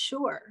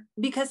sure,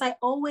 because I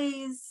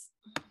always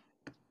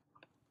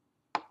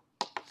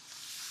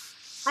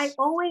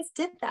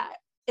did that.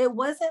 It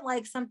wasn't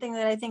like something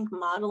that I think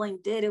modeling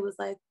did. It was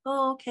like,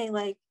 oh, okay,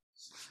 like,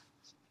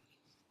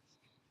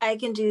 I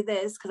can do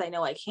this because I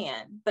know I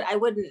can. But I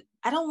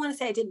don't want to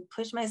say I didn't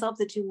push myself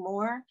to do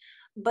more,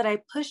 but I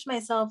pushed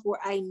myself where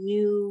I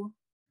knew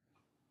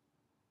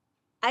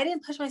I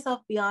didn't push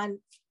myself beyond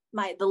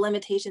the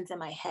limitations in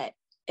my head.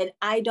 And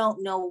I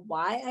don't know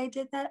why I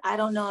did that. I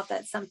don't know if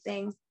that's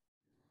something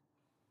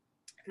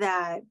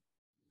that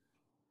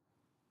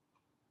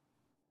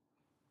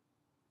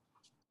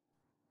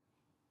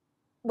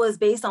was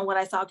based on what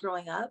I saw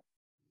growing up.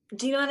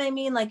 Do you know what I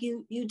mean? Like,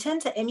 you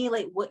tend to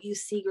emulate what you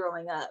see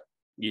growing up.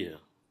 Yeah.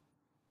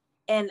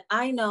 And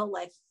I know,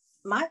 like,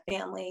 my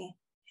family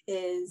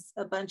is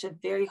a bunch of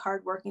very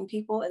hardworking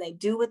people and they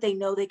do what they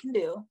know they can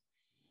do.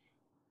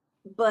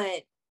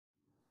 But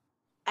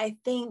I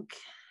think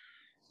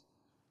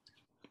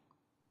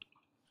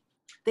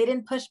they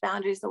didn't push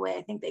boundaries the way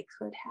I think they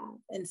could have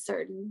in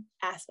certain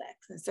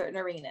aspects, in certain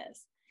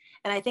arenas.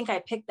 And I think I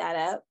picked that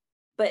up,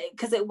 but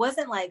because it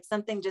wasn't like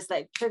something just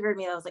like triggered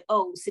me. I was like,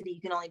 oh, Sydney,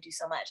 you can only do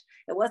so much.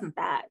 It wasn't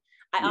that.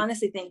 I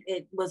honestly think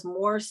it was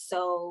more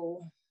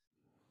so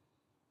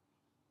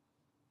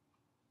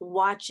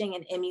watching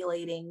and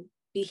emulating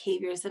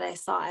behaviors that I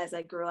saw as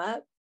I grew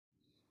up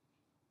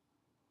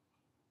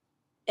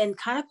and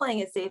kind of playing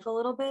it safe a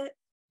little bit.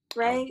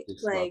 Right?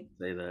 Like,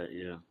 say that,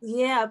 yeah.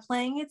 Yeah,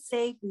 playing it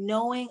safe,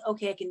 knowing,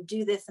 okay, I can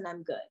do this and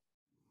I'm good.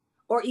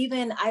 Or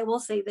even, I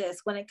will say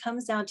this, when it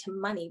comes down to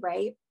money,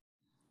 right?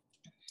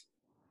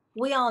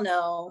 We all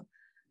know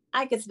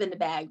I could spend a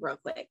bag real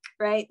quick,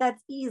 right?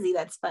 That's easy.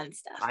 That's fun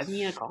stuff. Buy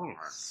me a car.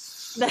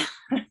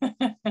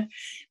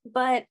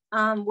 But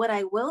what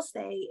I will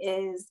say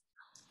is,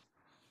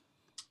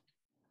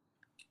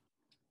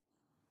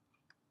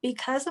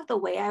 because of the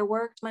way I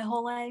worked my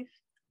whole life,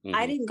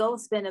 I Mm-hmm. didn't go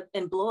spend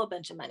and blow a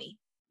bunch of money.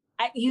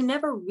 You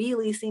never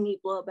really see me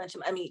blow a bunch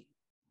of, I mean,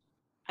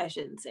 I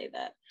shouldn't say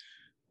that.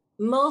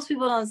 Most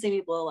people don't see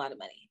me blow a lot of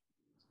money.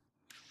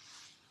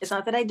 It's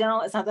not that I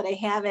don't, it's not that I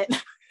haven't,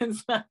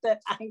 it's not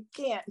that I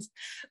can't,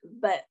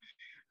 but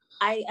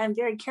I'm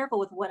very careful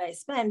with what I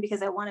spend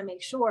because I want to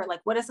make sure,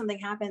 like, what if something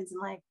happens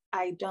and like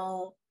I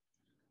don't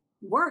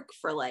work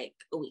for like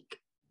a week,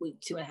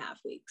 2.5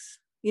 weeks.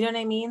 You know what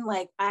I mean?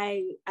 Like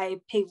I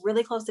pay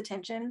really close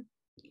attention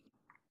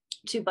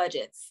to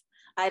budgets.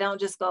 I don't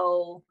just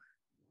go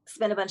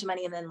spend a bunch of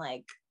money and then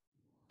like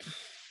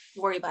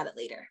worry about it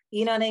later.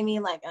 You know what I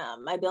mean? Like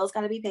my bills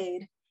got to be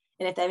paid.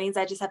 And if that means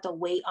I just have to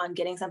wait on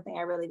getting something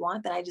I really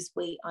want, then I just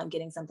wait on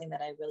getting something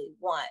that I really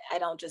want. I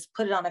don't just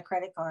put it on a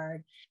credit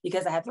card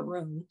because I have the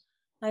room.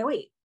 I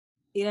wait.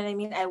 You know what I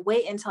mean? I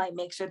wait until I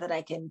make sure that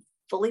I can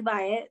fully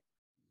buy it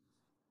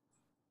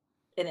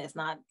and it's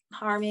not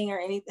harming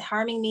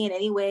me in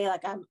any way.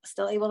 Like I'm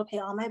still able to pay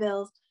all my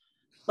bills.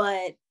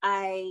 But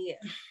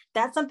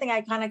that's something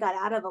I kind of got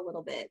out of a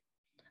little bit.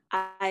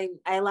 I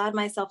allowed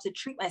myself to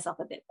treat myself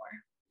a bit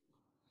more.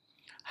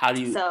 How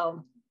do you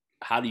So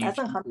how do you that's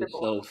treat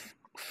uncomfortable. yourself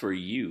for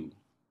you,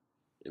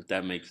 if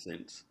that makes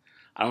sense?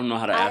 I don't know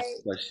how to ask I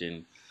the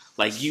question.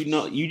 Like you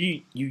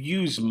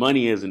use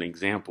money as an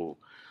example,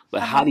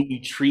 but how uh-huh. do you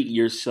treat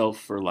yourself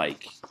for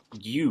like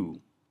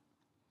you?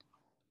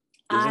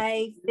 Does that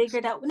I make sense?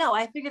 figured out no,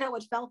 I figured out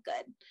what felt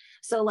good.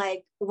 So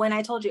like when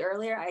I told you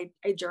earlier, I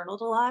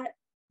journaled a lot.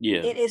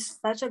 Yeah. It is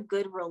such a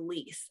good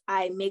release.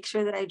 I make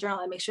sure that I journal.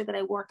 I make sure that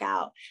I work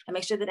out. I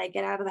make sure that I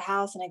get out of the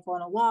house and I go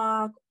on a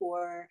walk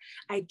or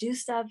I do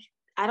stuff.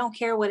 I don't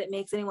care what it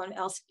makes anyone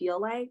else feel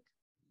like.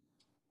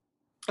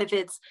 If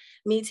it's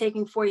me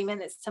taking 40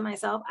 minutes to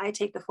myself, I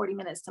take the 40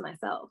 minutes to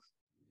myself.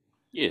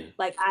 Yeah.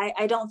 Like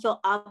I don't feel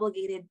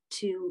obligated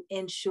to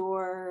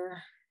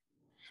ensure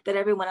that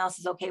everyone else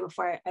is okay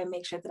before I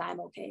make sure that I'm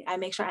okay. I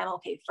make sure I'm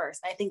okay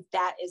first. I think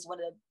that is one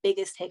of the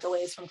biggest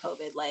takeaways from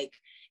COVID. Like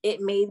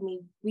it made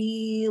me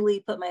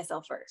really put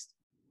myself first.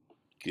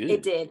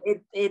 It Good. did.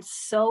 It's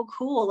so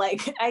cool.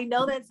 Like I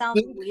know that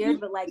sounds weird,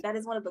 but like that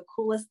is one of the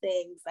coolest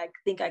things I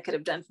think I could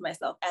have done for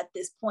myself at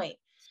this point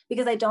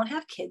because I don't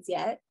have kids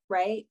yet,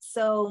 right?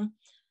 So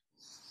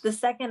the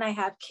second I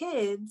have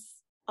kids,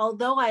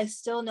 although I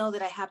still know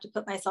that I have to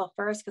put myself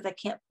first because I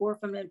can't pour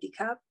from an empty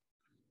cup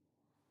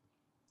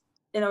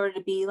in order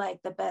to be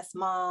like the best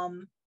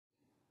mom,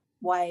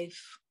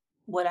 wife,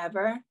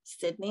 whatever,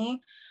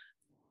 Sydney,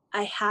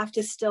 I have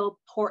to still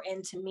pour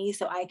into me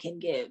so I can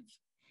give.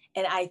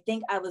 And I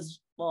think I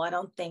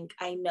don't think,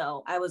 I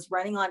know I was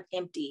running on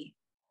empty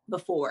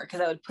before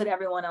because I would put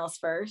everyone else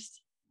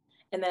first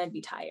and then I'd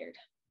be tired.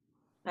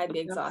 I'd be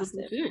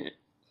exhausted. 1,000%.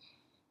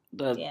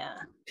 The Yeah.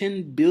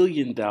 10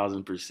 billion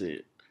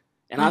 1,000%.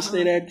 And I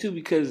say Mm-hmm. that too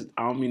because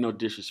I don't mean no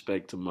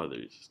disrespect to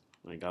mothers.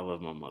 Like I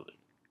love my mother.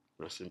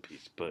 Rest in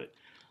peace. But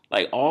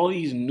like all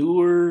these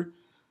newer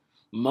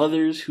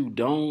mothers who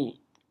don't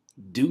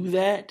do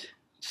that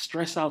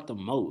stress out the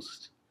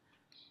most.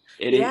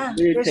 And it Yeah, it's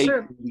irritates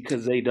true. me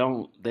because they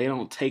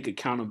don't take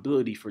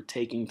accountability for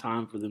taking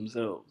time for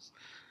themselves.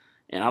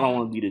 And I don't Mm-hmm.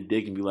 want to be the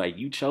dick and be like,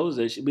 you chose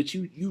that shit, but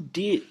you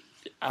did.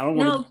 I don't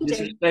want to No, be you did.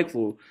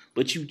 disrespectful,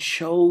 but you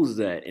chose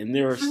that. And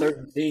there are Mm-hmm.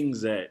 certain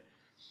things that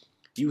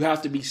you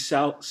have to be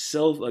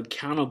self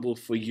accountable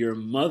for your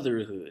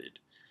motherhood.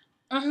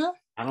 Mm-hmm.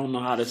 I don't know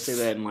how to say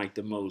that in like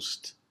the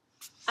most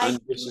I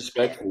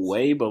undisrespectful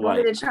way, but want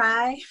me like, to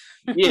try.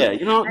 yeah, I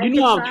you know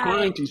could how I'm try.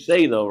 trying to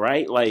say though,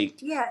 right?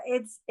 Like, Yeah,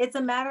 it's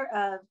a matter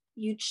of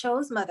you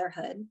chose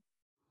motherhood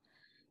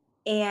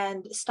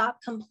and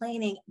stop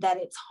complaining that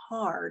it's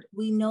hard.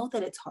 We know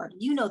that it's hard.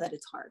 You know that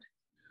it's hard.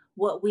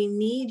 What we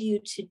need you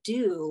to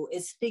do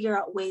is figure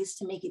out ways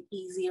to make it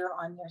easier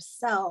on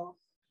yourself.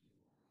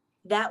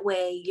 That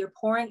way, you're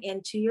pouring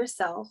into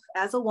yourself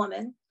as a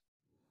woman.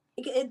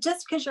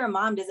 Just because you're a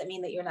mom doesn't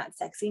mean that you're not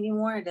sexy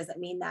anymore. It doesn't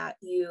mean that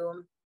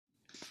you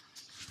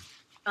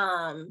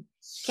um,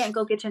 can't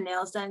go get your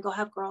nails done, go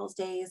have girls'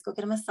 days, go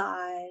get a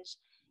massage,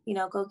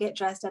 go get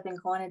dressed up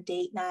and go on a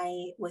date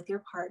night with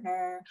your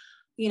partner.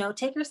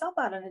 Take yourself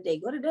out on a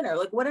date, go to dinner,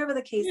 like whatever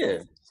the case yeah,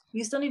 is.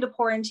 You still need to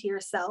pour into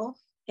yourself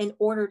in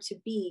order to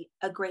be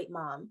a great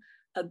mom,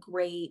 a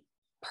great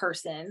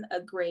person, a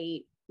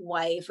great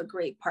wife, a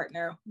great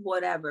partner,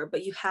 whatever.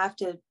 But you have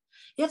to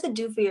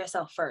do for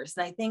yourself first.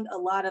 And I think a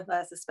lot of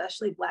us,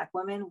 especially Black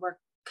women, we're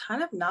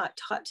kind of not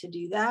taught to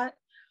do that.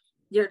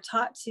 You're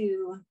taught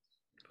to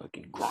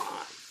fucking grind.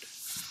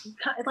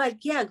 like,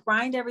 yeah,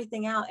 grind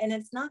everything out. And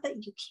it's not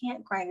that you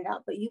can't grind it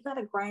out, but you got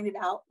to grind it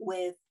out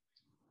with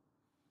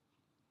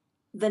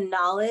the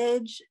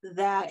knowledge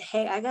that,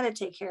 hey, I got to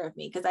take care of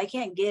me because I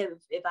can't give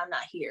if I'm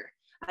not here.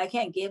 I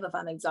can't give if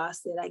I'm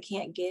exhausted. I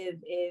can't give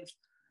if,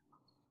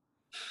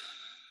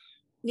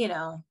 you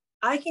know,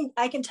 I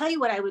can tell you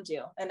what I would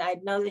do. And I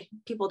know that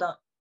people don't,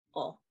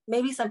 well,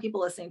 maybe some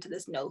people listening to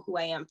this know who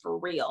I am for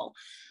real.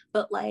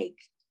 But like,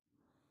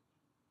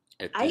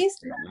 At I this used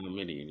to, rate, not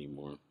many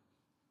anymore.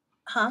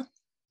 huh?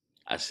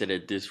 I said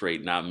at this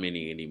rate, not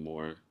many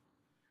anymore.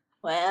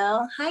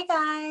 Well, hi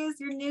guys,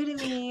 you're new to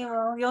me.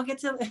 Well, you'll get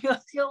to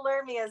you'll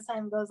learn me as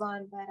time goes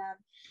on. But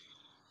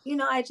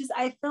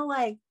I feel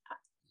like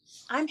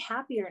I'm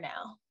happier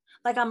now.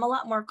 Like I'm a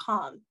lot more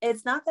calm.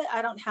 It's not that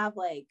I don't have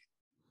like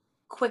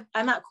quick,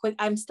 I'm not quick,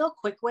 I'm still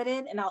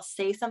quick-witted, and I'll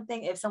say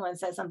something if someone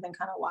says something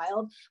kind of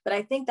wild. But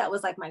I think that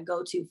was like my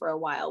go-to for a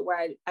while,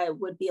 where I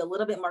would be a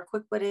little bit more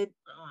quick-witted.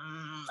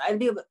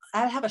 I'd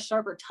have a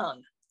sharper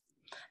tongue.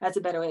 That's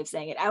a better way of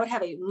saying it. I would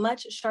have a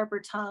much sharper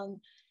tongue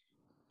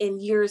in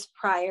years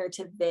prior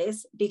to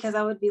this, because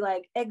I would be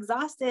like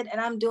exhausted and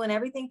I'm doing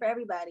everything for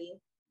everybody.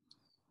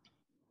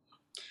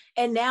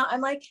 And now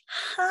I'm like,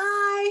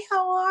 hi,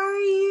 how are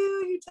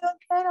you? You doing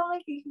good? Oh,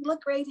 you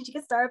look great. Did you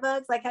get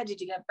Starbucks? Like, how did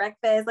you get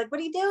breakfast? Like, what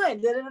are you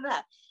doing? Da, da, da, da.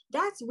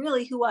 That's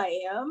really who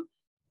I am.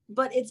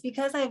 But it's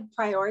because I've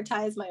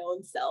prioritized my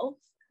own self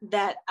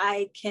that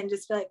I can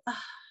just be like,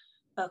 oh,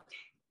 okay.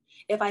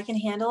 If I can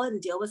handle it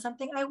and deal with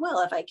something, I will.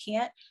 If I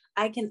can't,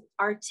 I can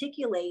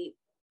articulate,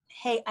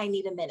 hey, I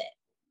need a minute.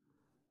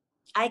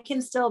 I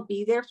can still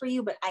be there for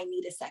you, but I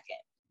need a second.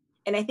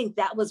 And I think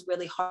that was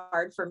really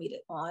hard for me to,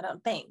 well, I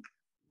don't think.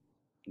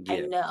 Yeah.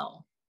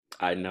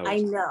 I know.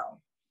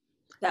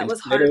 That was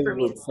hard for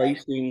me to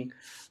replacing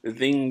the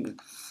thing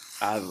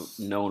I've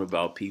known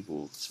about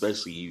people,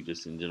 especially you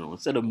just in general.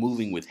 Instead of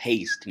moving with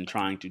haste and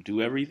trying to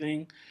do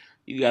everything,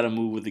 you got to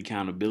move with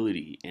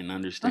accountability and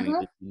understanding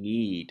the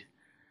need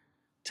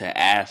to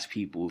ask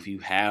people if you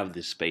have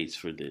the space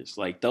for this.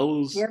 Like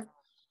those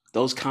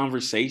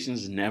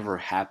conversations never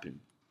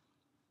happen,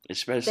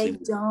 especially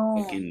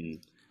with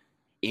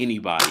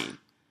anybody.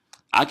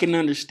 I can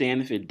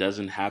understand if it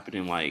doesn't happen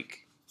in like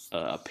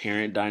a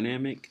parent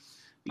dynamic,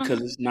 because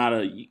it's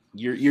not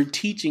you're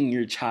teaching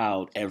your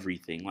child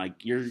everything. Like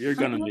you're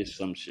gonna miss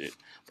some shit,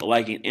 but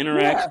like in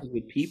interaction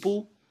with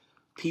people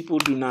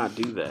do not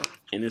do that,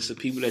 and it's the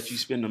people that you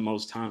spend the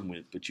most time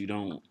with, but you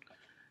don't.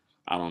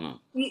 I don't know.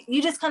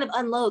 You just kind of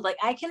unload. Like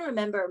I can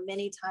remember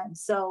many times.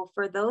 So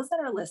for those that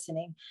are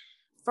listening,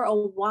 for a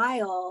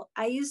while,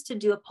 I used to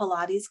do a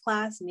Pilates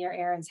class near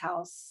Aaron's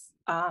house.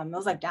 It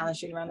was like down the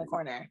street around the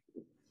corner.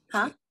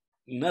 Huh?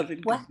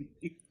 Nothing. What?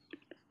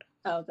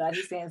 Oh God,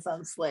 he's saying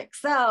something slick.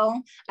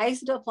 So I used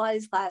to do a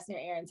Pilates class near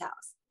Aaron's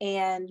house.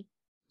 And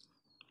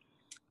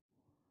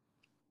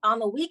on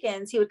the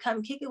weekends, he would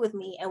come kick it with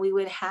me and we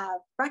would have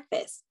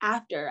breakfast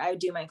after I would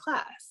do my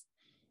class.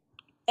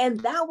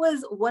 And that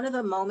was one of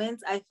the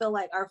moments I feel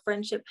like our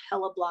friendship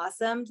hella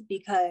blossomed,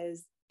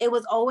 because it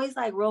was always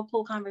like real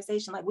cool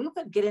conversation. Like we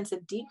would get into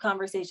deep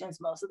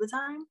conversations most of the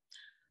time,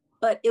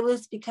 but it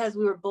was because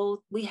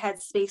we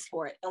had space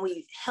for it and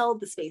we held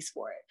the space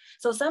for it.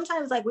 So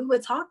sometimes like we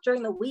would talk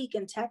during the week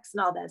and text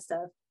and all that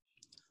stuff,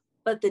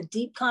 but the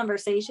deep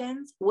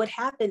conversations would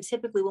happen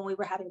typically when we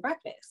were having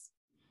breakfast.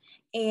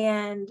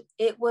 And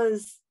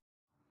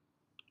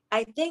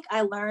I think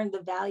I learned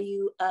the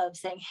value of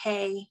saying,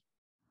 hey,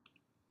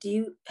 do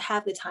you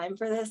have the time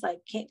for this?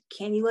 Like,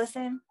 can you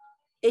listen?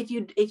 If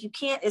you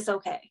can't, it's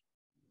okay.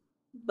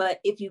 But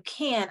if you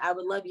can, I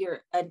would love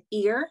an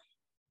ear,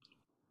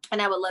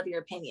 and I would love your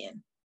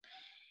opinion.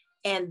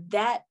 And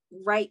that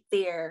right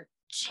there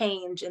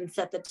changed and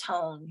set the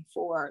tone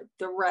for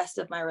the rest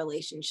of my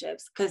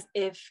relationships. Because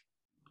if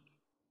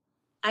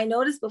I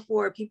noticed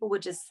before, people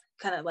would just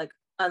kind of like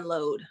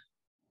unload.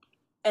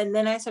 And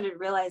then I started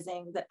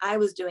realizing that I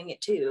was doing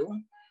it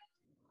too,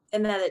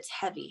 and that it's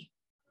heavy.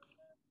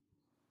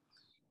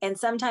 And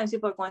sometimes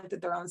people are going through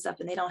their own stuff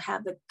and they don't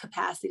have the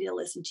capacity to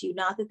listen to you.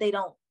 Not that they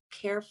don't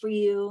care for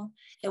you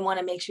and want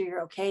to make sure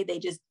you're okay. They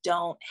just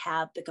don't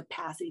have the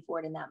capacity for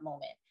it in that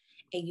moment.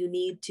 And you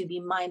need to be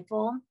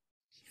mindful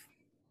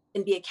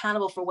and be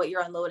accountable for what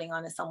you're unloading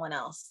onto someone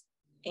else.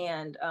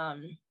 And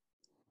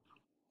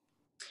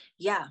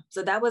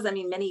so that was,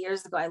 many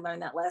years ago, I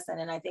learned that lesson.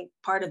 And I think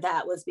part of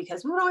that was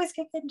because we would always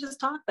kick it and just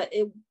talk, but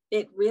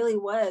it really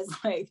was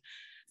like,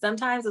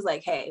 sometimes it's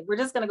like, hey, we're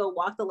just going to go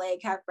walk the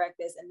lake, have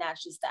breakfast, and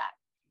that's just that.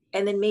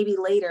 And then maybe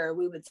later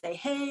we would say,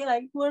 hey,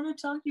 I wanted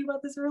to talk to you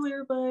about this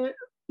earlier, but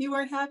you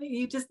weren't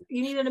you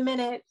needed a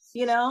minute,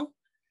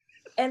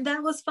 and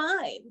that was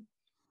fine.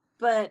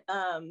 But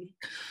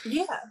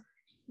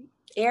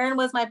Aaron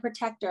was my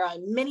protector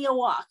on many a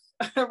walk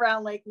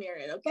around Lake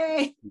Merritt.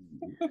 Okay.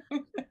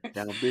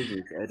 Down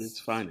business at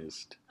its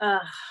finest.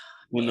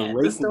 When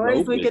the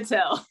stories we could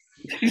tell.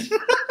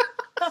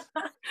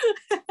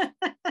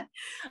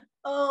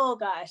 Oh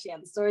gosh,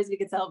 the stories we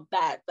could tell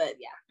bad, but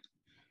yeah.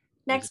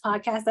 Next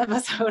podcast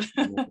episode.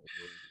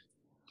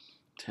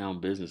 Town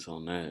business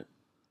on that.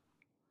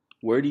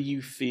 Where do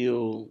you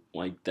feel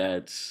like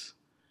that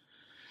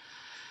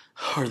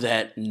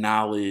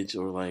knowledge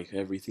or like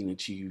everything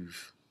that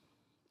you've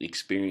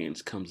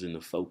experienced comes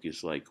into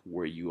focus, like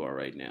where you are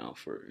right now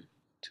for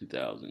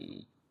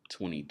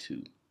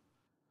 2022?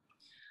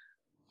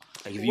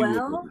 Like if you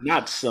would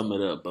not sum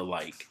it up, but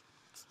like,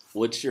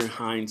 what's your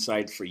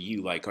hindsight for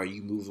you? Like, are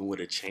you moving with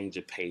a change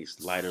of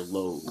pace, lighter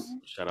load?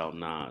 Shout out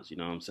Nas, you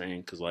know what I'm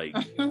saying? Because like,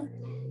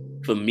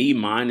 for me,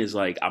 mine is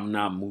like, I'm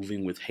not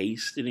moving with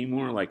haste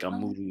anymore. Like I'm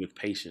moving with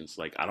patience.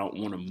 Like I don't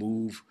want to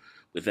move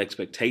with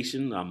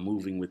expectation, I'm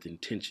moving with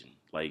intention.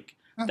 Like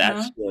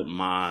that's what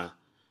my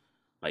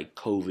like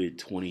COVID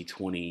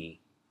 2020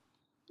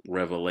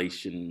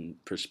 revelation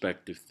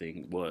perspective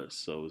thing was.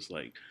 So it's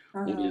like,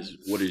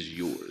 what is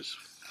yours?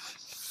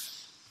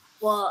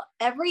 Well,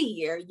 every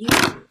year, you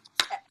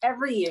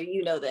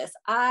know this,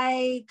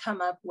 I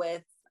come up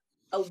with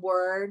a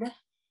word,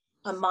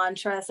 a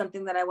mantra,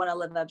 something that I want to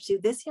live up to.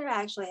 This year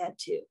I actually had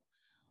two.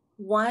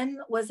 One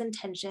was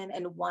intention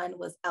and one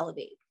was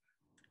elevate.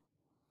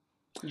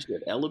 You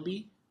said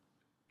elevate?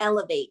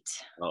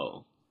 Elevate.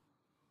 Oh.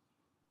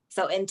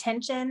 So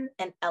intention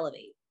and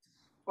elevate,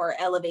 or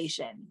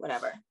elevation,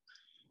 whatever.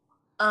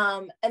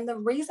 And the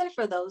reason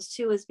for those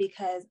two is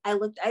because I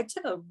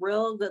took a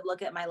real good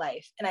look at my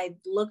life, and I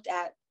looked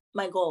at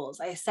my goals.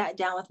 I sat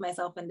down with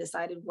myself and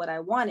decided what I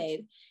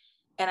wanted.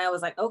 And I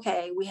was like,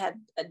 okay, we had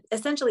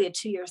essentially a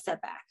 2-year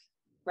setback,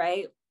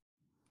 right?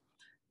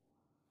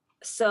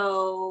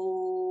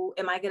 So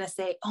am I going to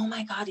say, oh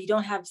my God, you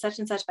don't have such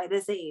and such by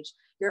this age,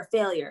 you're a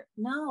failure?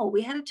 No,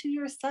 we had a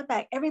 2-year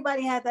setback.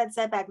 Everybody had that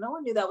setback. No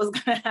one knew that was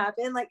going to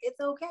happen. Like, it's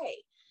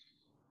okay.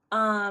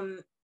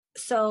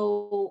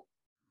 So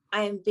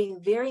I am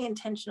being very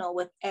intentional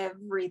with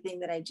everything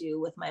that I do,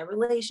 with my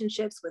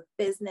relationships, with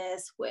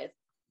business, with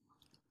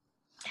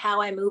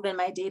how I move in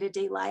my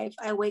day-to-day life.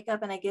 I wake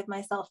up and I give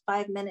myself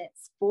 5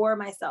 minutes for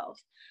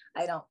myself.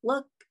 I don't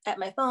look at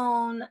my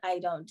phone. I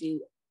don't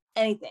do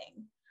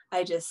anything.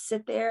 I just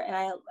sit there and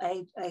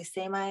I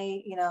say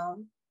my,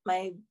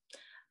 my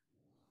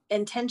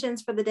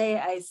intentions for the day.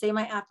 I say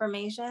my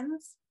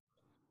affirmations,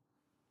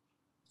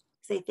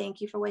 say thank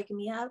you for waking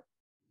me up,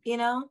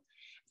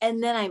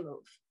 and then I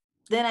move.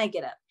 Then I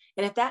get up.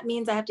 And if that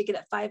means I have to get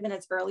up 5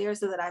 minutes earlier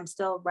so that I'm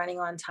still running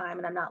on time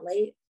and I'm not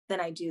late,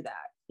 then I do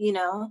that,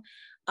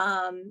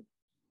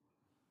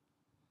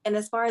 and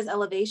as far as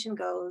elevation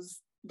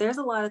goes, there's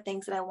a lot of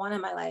things that I want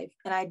in my life.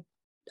 And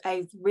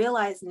I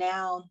realize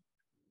now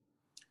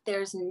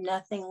there's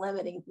nothing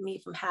limiting me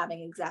from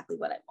having exactly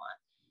what I want.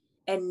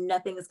 And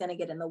nothing is going to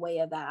get in the way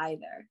of that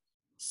either.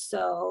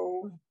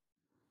 So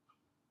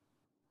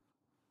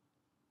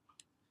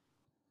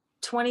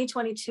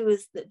 2022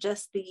 is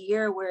just the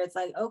year where it's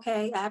like,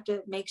 okay, I have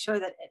to make sure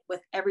that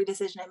with every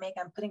decision I make,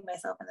 I'm putting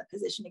myself in the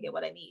position to get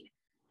what I need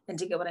and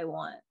to get what I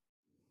want.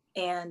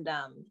 And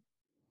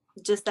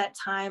just that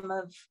time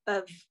of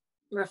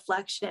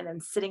reflection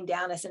and sitting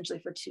down essentially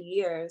for 2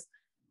 years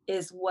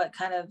is what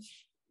kind of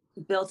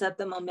built up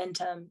the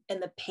momentum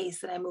and the pace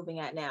that I'm moving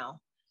at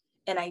now.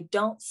 And I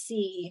don't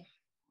see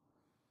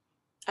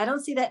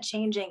that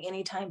changing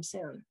anytime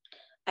soon.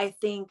 I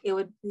think it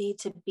would need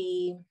to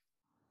be,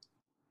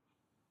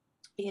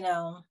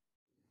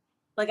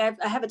 like I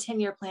have a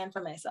 10-year plan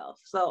for myself.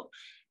 So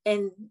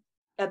in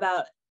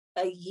about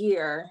a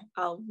year,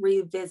 I'll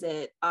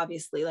revisit,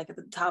 obviously, like at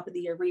the top of the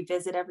year,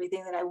 revisit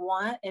everything that I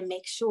want and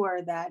make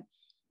sure that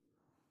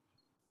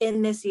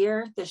in this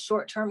year, the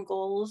short-term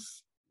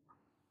goals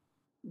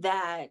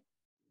that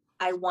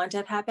I want to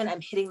have happen,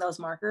 I'm hitting those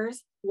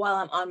markers while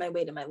I'm on my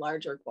way to my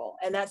larger goal.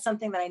 And that's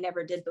something that I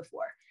never did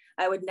before.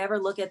 I would never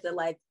look at the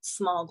like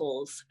small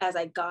goals as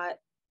I got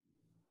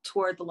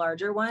toward the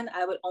larger one.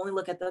 I would only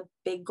look at the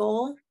big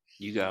goal.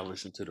 You gotta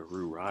listen to the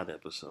Rue Rod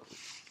episode.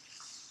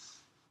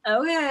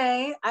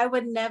 Okay. I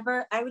wouldn't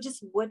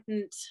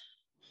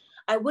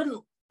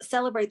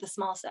celebrate the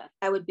small stuff.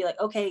 I would be like,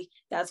 okay,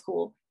 that's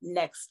cool.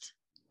 Next.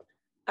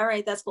 All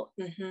right, that's cool.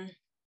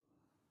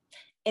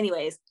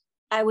 Anyways,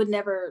 I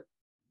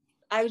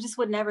just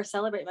would never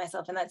celebrate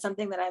myself. And that's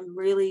something that I'm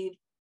really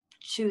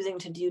choosing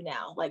to do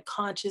now, like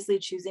consciously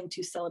choosing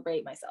to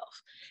celebrate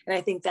myself. And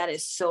I think that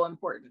is so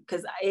important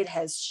because it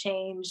has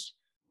changed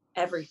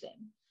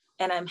everything.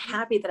 And I'm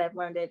happy that I've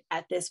learned it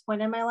at this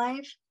point in my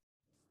life,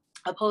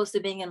 opposed to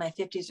being in my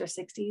 50s or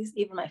 60s,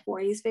 even my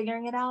 40s,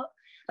 figuring it out.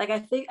 Like I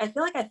feel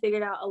like I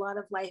figured out a lot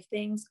of life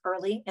things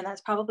early. And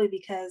that's probably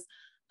because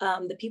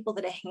the people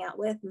that I hang out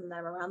with and that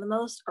I'm around the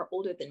most are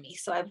older than me.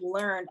 So I've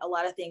learned a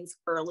lot of things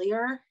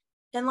earlier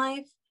in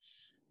life.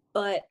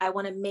 But I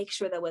want to make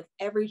sure that with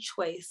every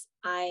choice,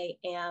 I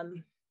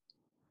am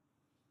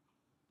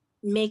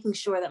making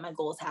sure that my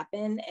goals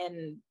happen.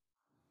 And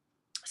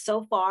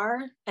so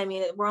far, I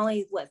mean, we're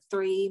only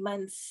 3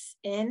 months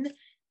into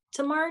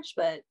March,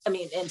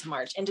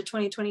 into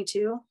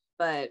 2022.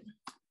 But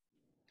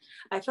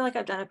I feel like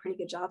I've done a pretty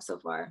good job so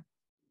far.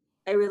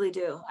 I really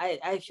do.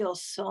 I feel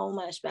so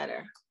much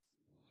better.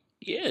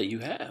 Yeah, you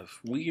have.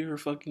 We are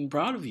fucking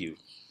proud of you.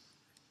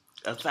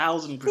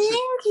 1,000%.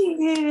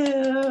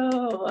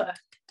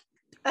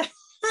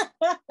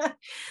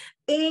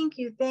 Thank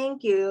you.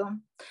 Thank you.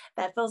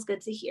 That feels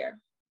good to hear.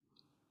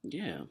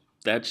 Yeah,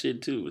 that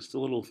shit too. It's the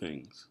little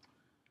things.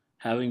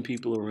 Having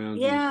people around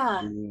you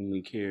who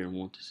genuinely care and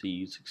want to see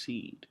you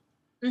succeed.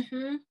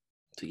 Mm-hmm.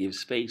 To give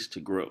space to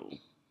grow.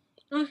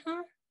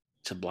 Mm-hmm.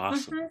 To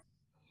blossom. Mm-hmm.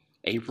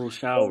 April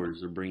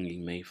showers are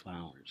bringing May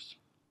flowers.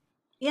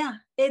 Yeah,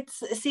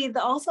 it's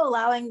also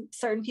allowing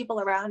certain people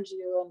around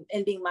you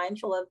and being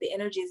mindful of the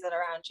energies that are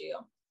around you.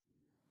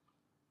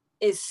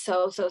 is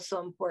so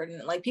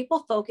important. Like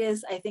people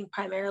focus, I think,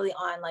 primarily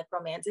on like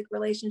romantic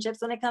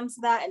relationships when it comes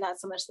to that, and not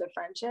so much their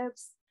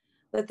friendships.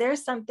 But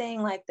there's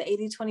something like the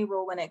 80-20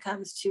 rule when it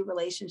comes to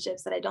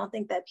relationships that I don't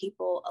think that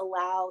people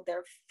allow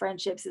their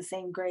friendships the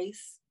same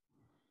grace.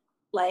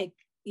 Like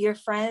your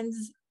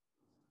friends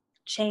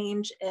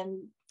change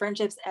and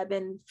friendships ebb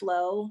and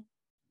flow.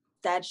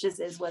 That just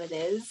is what it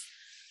is.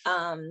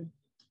 And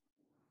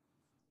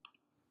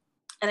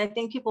I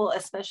think people,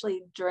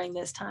 especially during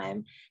this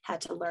time,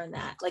 had to learn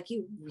that. Like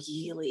you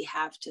really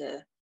have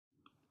to,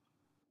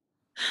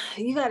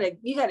 you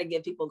gotta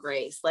give people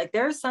grace. Like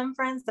there are some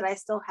friends that I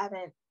still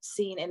haven't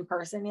seen in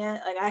person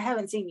yet. Like I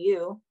haven't seen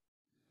you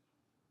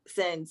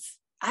since,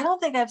 I don't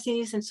think I've seen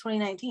you since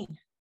 2019.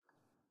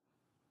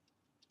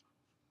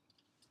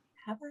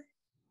 Have I?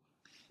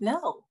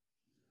 No.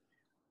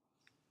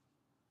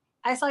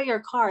 I saw your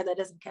car, that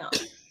doesn't count.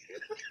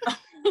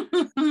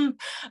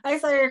 I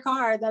saw your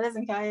car, that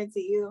doesn't count. I didn't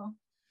see you.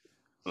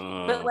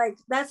 But like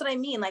that's what I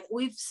mean. Like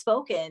we've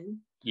spoken,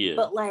 yeah,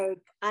 but like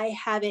I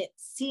haven't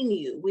seen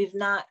you. We've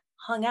not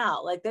hung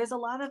out. Like there's a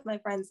lot of my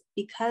friends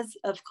because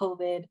of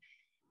COVID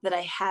that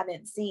I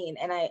haven't seen,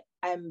 and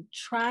I'm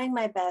trying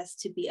my best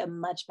to be a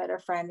much better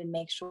friend and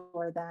make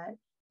sure that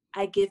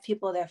I give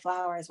people their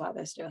flowers while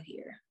they're still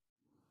here.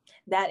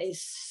 That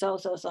is so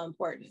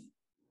important,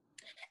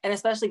 and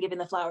especially giving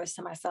the flowers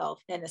to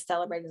myself and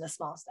celebrating the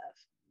small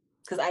stuff,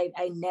 because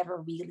I never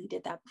really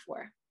did that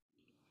before.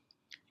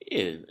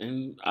 Yeah,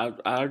 and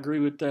I agree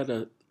with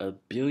that a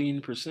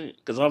billion percent.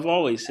 Because I've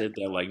always said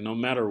that, like, no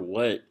matter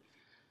what,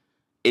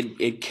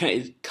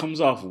 it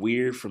comes off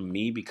weird from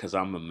me because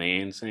I'm a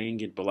man saying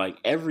it, but like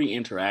every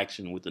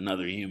interaction with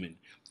another human,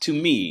 to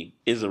me,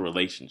 is a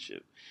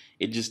relationship.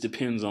 It just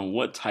depends on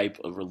what type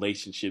of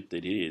relationship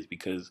that it is,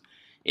 because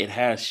it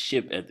has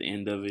ship at the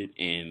end of it,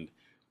 and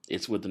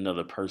it's with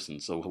another person.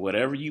 So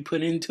whatever you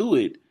put into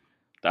it,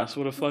 that's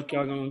where the fuck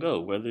y'all gonna go.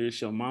 Whether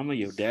it's your mama,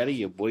 your daddy,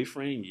 your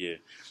boyfriend, your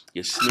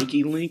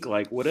sneaky link,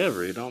 like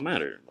whatever, it don't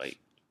matter. Like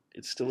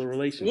it's still a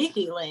relationship.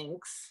 Sneaky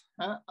links.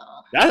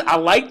 I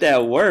like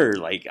that word.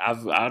 Like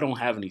I don't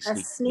have any A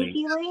sneaky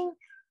sneaky links. link?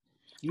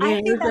 You I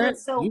ain't think heard that that?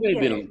 is so You ain't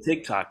been weird. on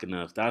TikTok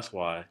enough. That's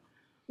why.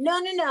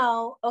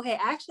 No. Okay,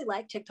 I actually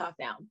like TikTok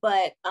now,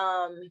 but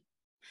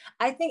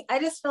I think I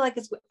just feel like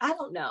it's, I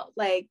don't know.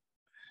 Like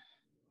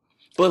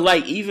But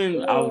like even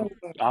mm,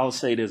 I'll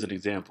say it as an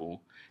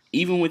example.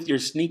 Even with your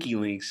sneaky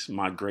links,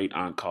 my great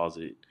aunt calls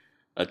it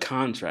a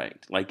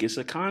contract. Like it's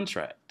a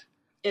contract.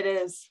 it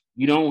is.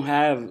 You don't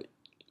have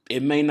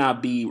it may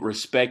not be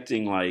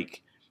respecting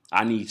like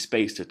I need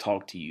space to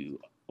talk to you.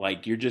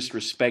 Like you're just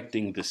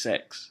respecting the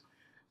sex.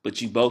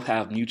 But you both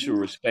have mutual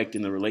respect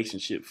in the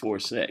relationship for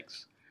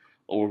sex.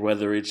 Or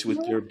whether it's with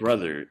Mhm. your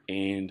brother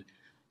and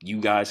you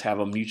guys have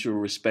a mutual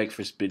respect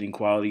for spending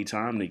quality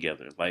time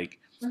together. Like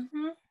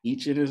Mhm.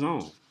 each in his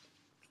own.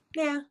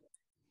 Yeah.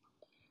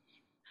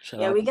 Shout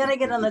Yeah, out we to got to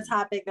get on the the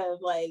topic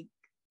of like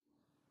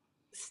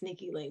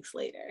sneaky links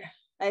later.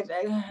 I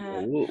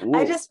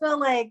Whoa. just feel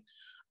like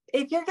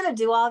if you're gonna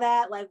do all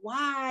that, like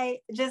why?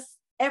 Just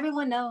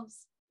everyone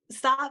knows.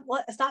 Stop.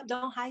 What? Stop.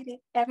 Don't hide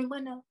it.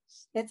 Everyone knows.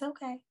 It's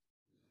okay.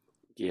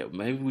 Yeah,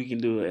 maybe we can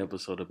do an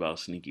episode about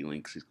sneaky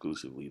links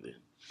exclusively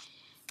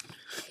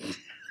then.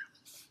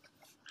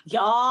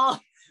 Y'all.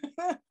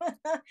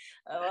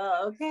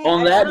 Well, okay.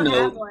 On I that don't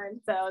have note,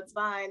 one, so it's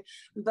fine.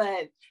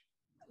 But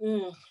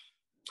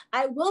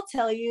I will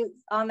tell you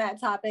on that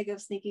topic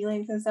of sneaky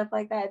links and stuff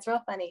like that. It's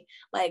real funny.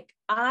 Like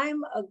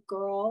I'm a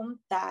girl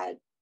that,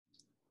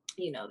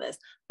 you know this,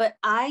 but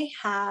I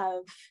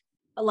have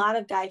a lot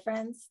of guy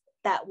friends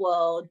that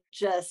will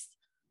just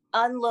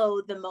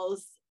unload the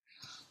most.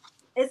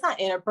 It's not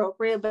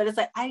inappropriate, but it's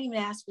like, I didn't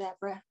even ask for that,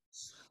 bruh.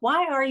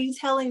 Why are you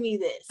telling me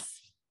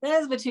this? That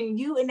is between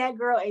you and that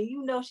girl, and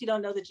you know she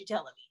don't know that you're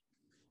telling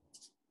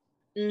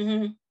me.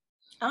 Mm-hmm.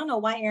 I don't know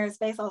why Aaron's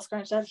face all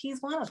scrunched up.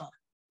 He's one of them.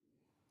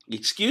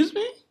 excuse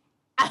me?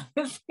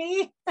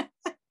 See?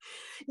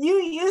 You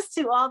used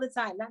to all the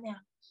time, not now.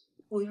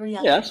 We were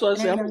younger. Yeah, that's what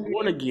I said. I'm a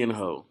born again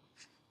hoe.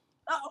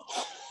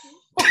 Oh.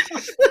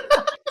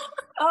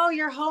 Oh,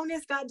 your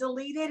wholeness got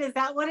deleted. Is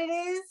that what it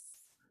is?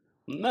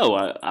 No,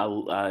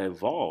 I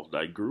evolved.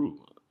 I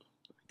grew.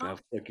 I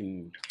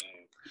fucking.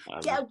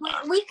 Yeah,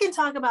 we can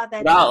talk about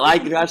that But too. We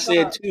like can I talk said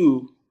about.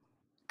 too,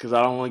 because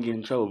I don't want to get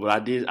in trouble. But I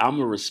did. I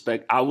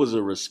was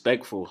a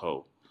respectful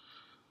hoe.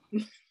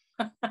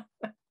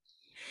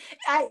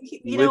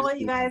 You know what,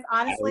 you Listen, guys?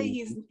 Honestly,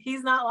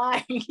 he's not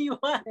lying. He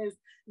was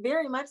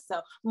very much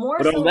so. More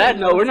but on so that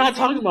than note, we're most not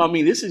talking men. about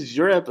me. This is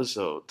your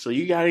episode. So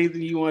you got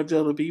anything you want to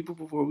tell the people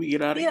before we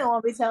get out of He here? don't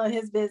want to be telling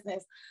his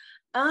business.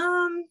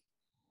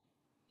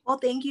 Well,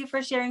 thank you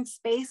for sharing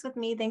space with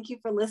me. Thank you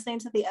for listening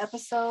to the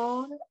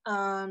episode.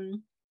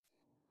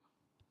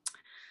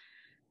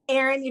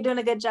 Aaron, you're doing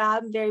a good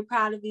job. I'm very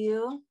proud of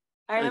you.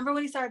 I remember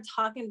when you started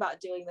talking about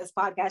doing this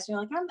podcast, you're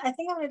like, I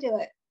think I'm going to do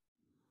it.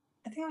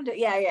 I think I'm going to do it.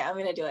 Yeah, I'm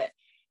going to do it.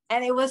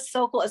 And it was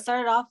so cool. It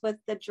started off with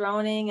the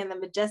droning and the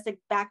majestic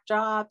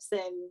backdrops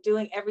and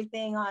doing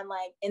everything on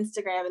like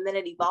Instagram. And then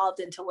it evolved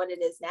into what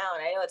it is now.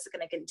 And I know it's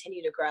going to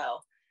continue to grow.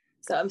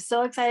 So I'm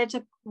so excited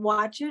to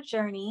watch your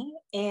journey.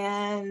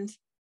 And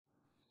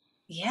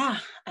yeah,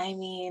 I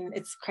mean,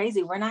 it's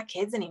crazy. We're not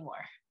kids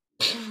anymore.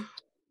 We're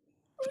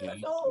It's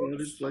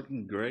adults.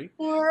 fucking great.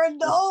 We're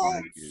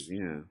adults.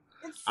 Yeah.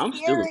 It's I'm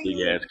still a big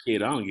scary. ass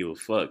kid. I don't give a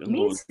fuck. I'm Me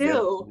going to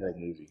too. that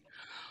movie.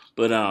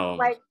 But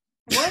Like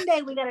one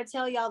day we got to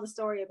tell y'all the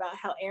story about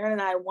how Aaron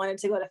and I wanted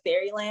to go to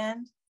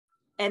Fairyland.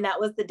 And that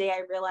was the day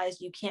I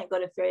realized you can't go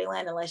to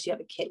Fairyland unless you have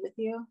a kid with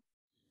you.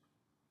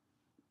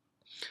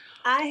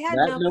 I had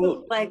that no note,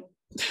 clue. Like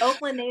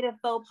Oakland native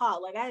faux pas.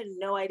 Like I had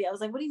no idea. I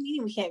was like, what do you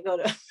mean we can't go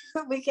to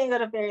we can't go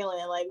to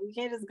Fairyland? Like we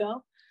can't just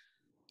go.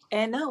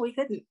 And no, we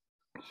couldn't.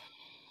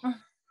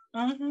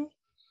 Mm-hmm.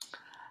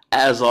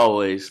 as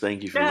always,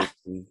 thank you for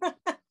listening.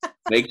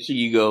 Make sure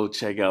you go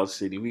check out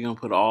Sydney. We're gonna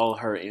put all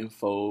her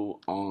info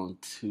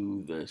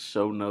onto the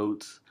show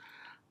notes.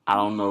 I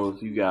don't know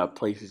if you got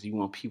places you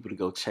want people to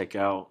go check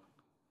out.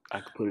 I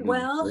could put it in the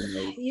Well, show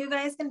notes. you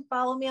guys can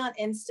follow me on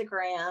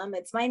Instagram.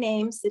 It's my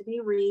name, Sydney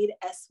Reed,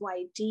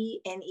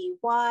 SYDNEYREED.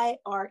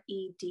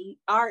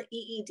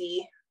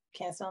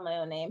 Can't spell my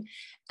own name.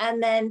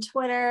 And then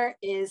Twitter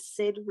is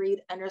Sid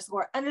Reed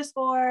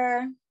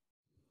 __.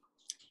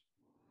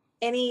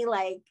 Any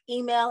like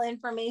email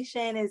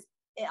information is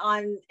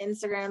on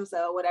Instagram.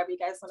 So whatever you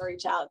guys want to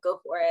reach out, go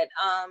for it.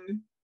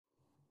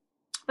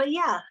 But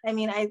yeah, I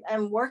mean,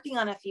 I'm working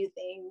on a few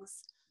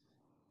things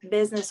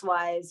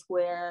business-wise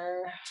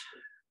where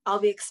I'll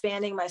be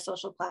expanding my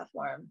social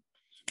platform.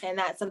 And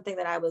that's something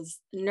that I was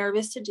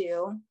nervous to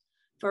do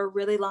for a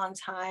really long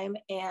time.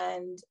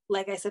 And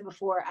like I said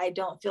before, I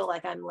don't feel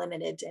like I'm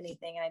limited to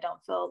anything. And I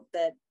don't feel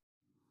that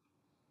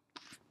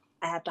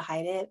I have to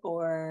hide it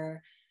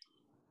or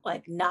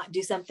like not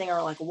do something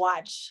or like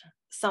watch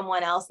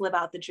someone else live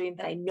out the dream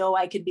that I know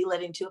I could be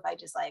living to if I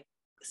just like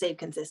stayed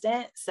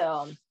consistent.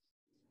 So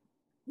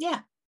yeah.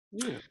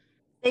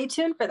 Stay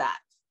tuned for that.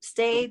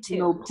 Stay tuned.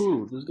 No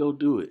poodle. Just go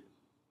do it.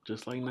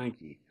 Just like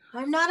Nike.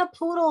 I'm not a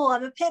poodle.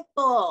 I'm a pit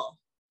bull.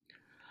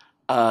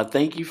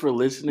 Thank you for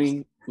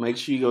listening. Make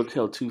sure you go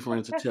tell two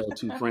friends to tell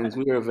two friends.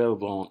 We are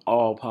available on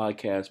all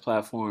podcast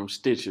platforms: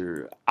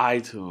 Stitcher,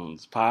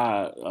 iTunes,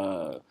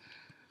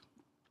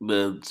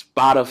 the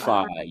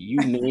Spotify, you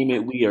name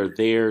it, we are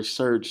there.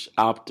 Search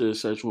Opta,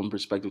 search One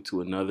Perspective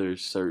to Another,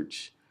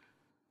 search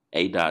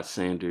A.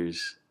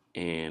 Sanders,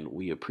 and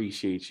we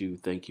appreciate you.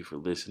 Thank you for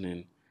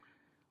listening.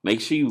 Make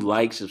sure you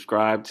like,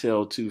 subscribe,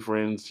 tell two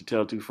friends to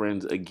tell two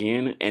friends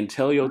again, and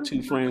tell your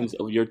two friends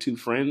of your two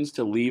friends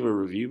to leave a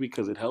review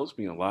because it helps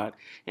me a lot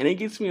and it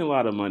gets me a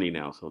lot of money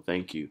now. So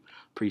thank you,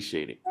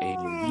 appreciate it. Hey,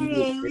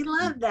 we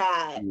love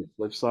that.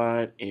 Flip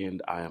side,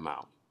 and I am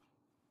out.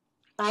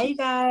 Bye, you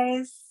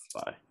guys.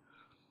 Bye.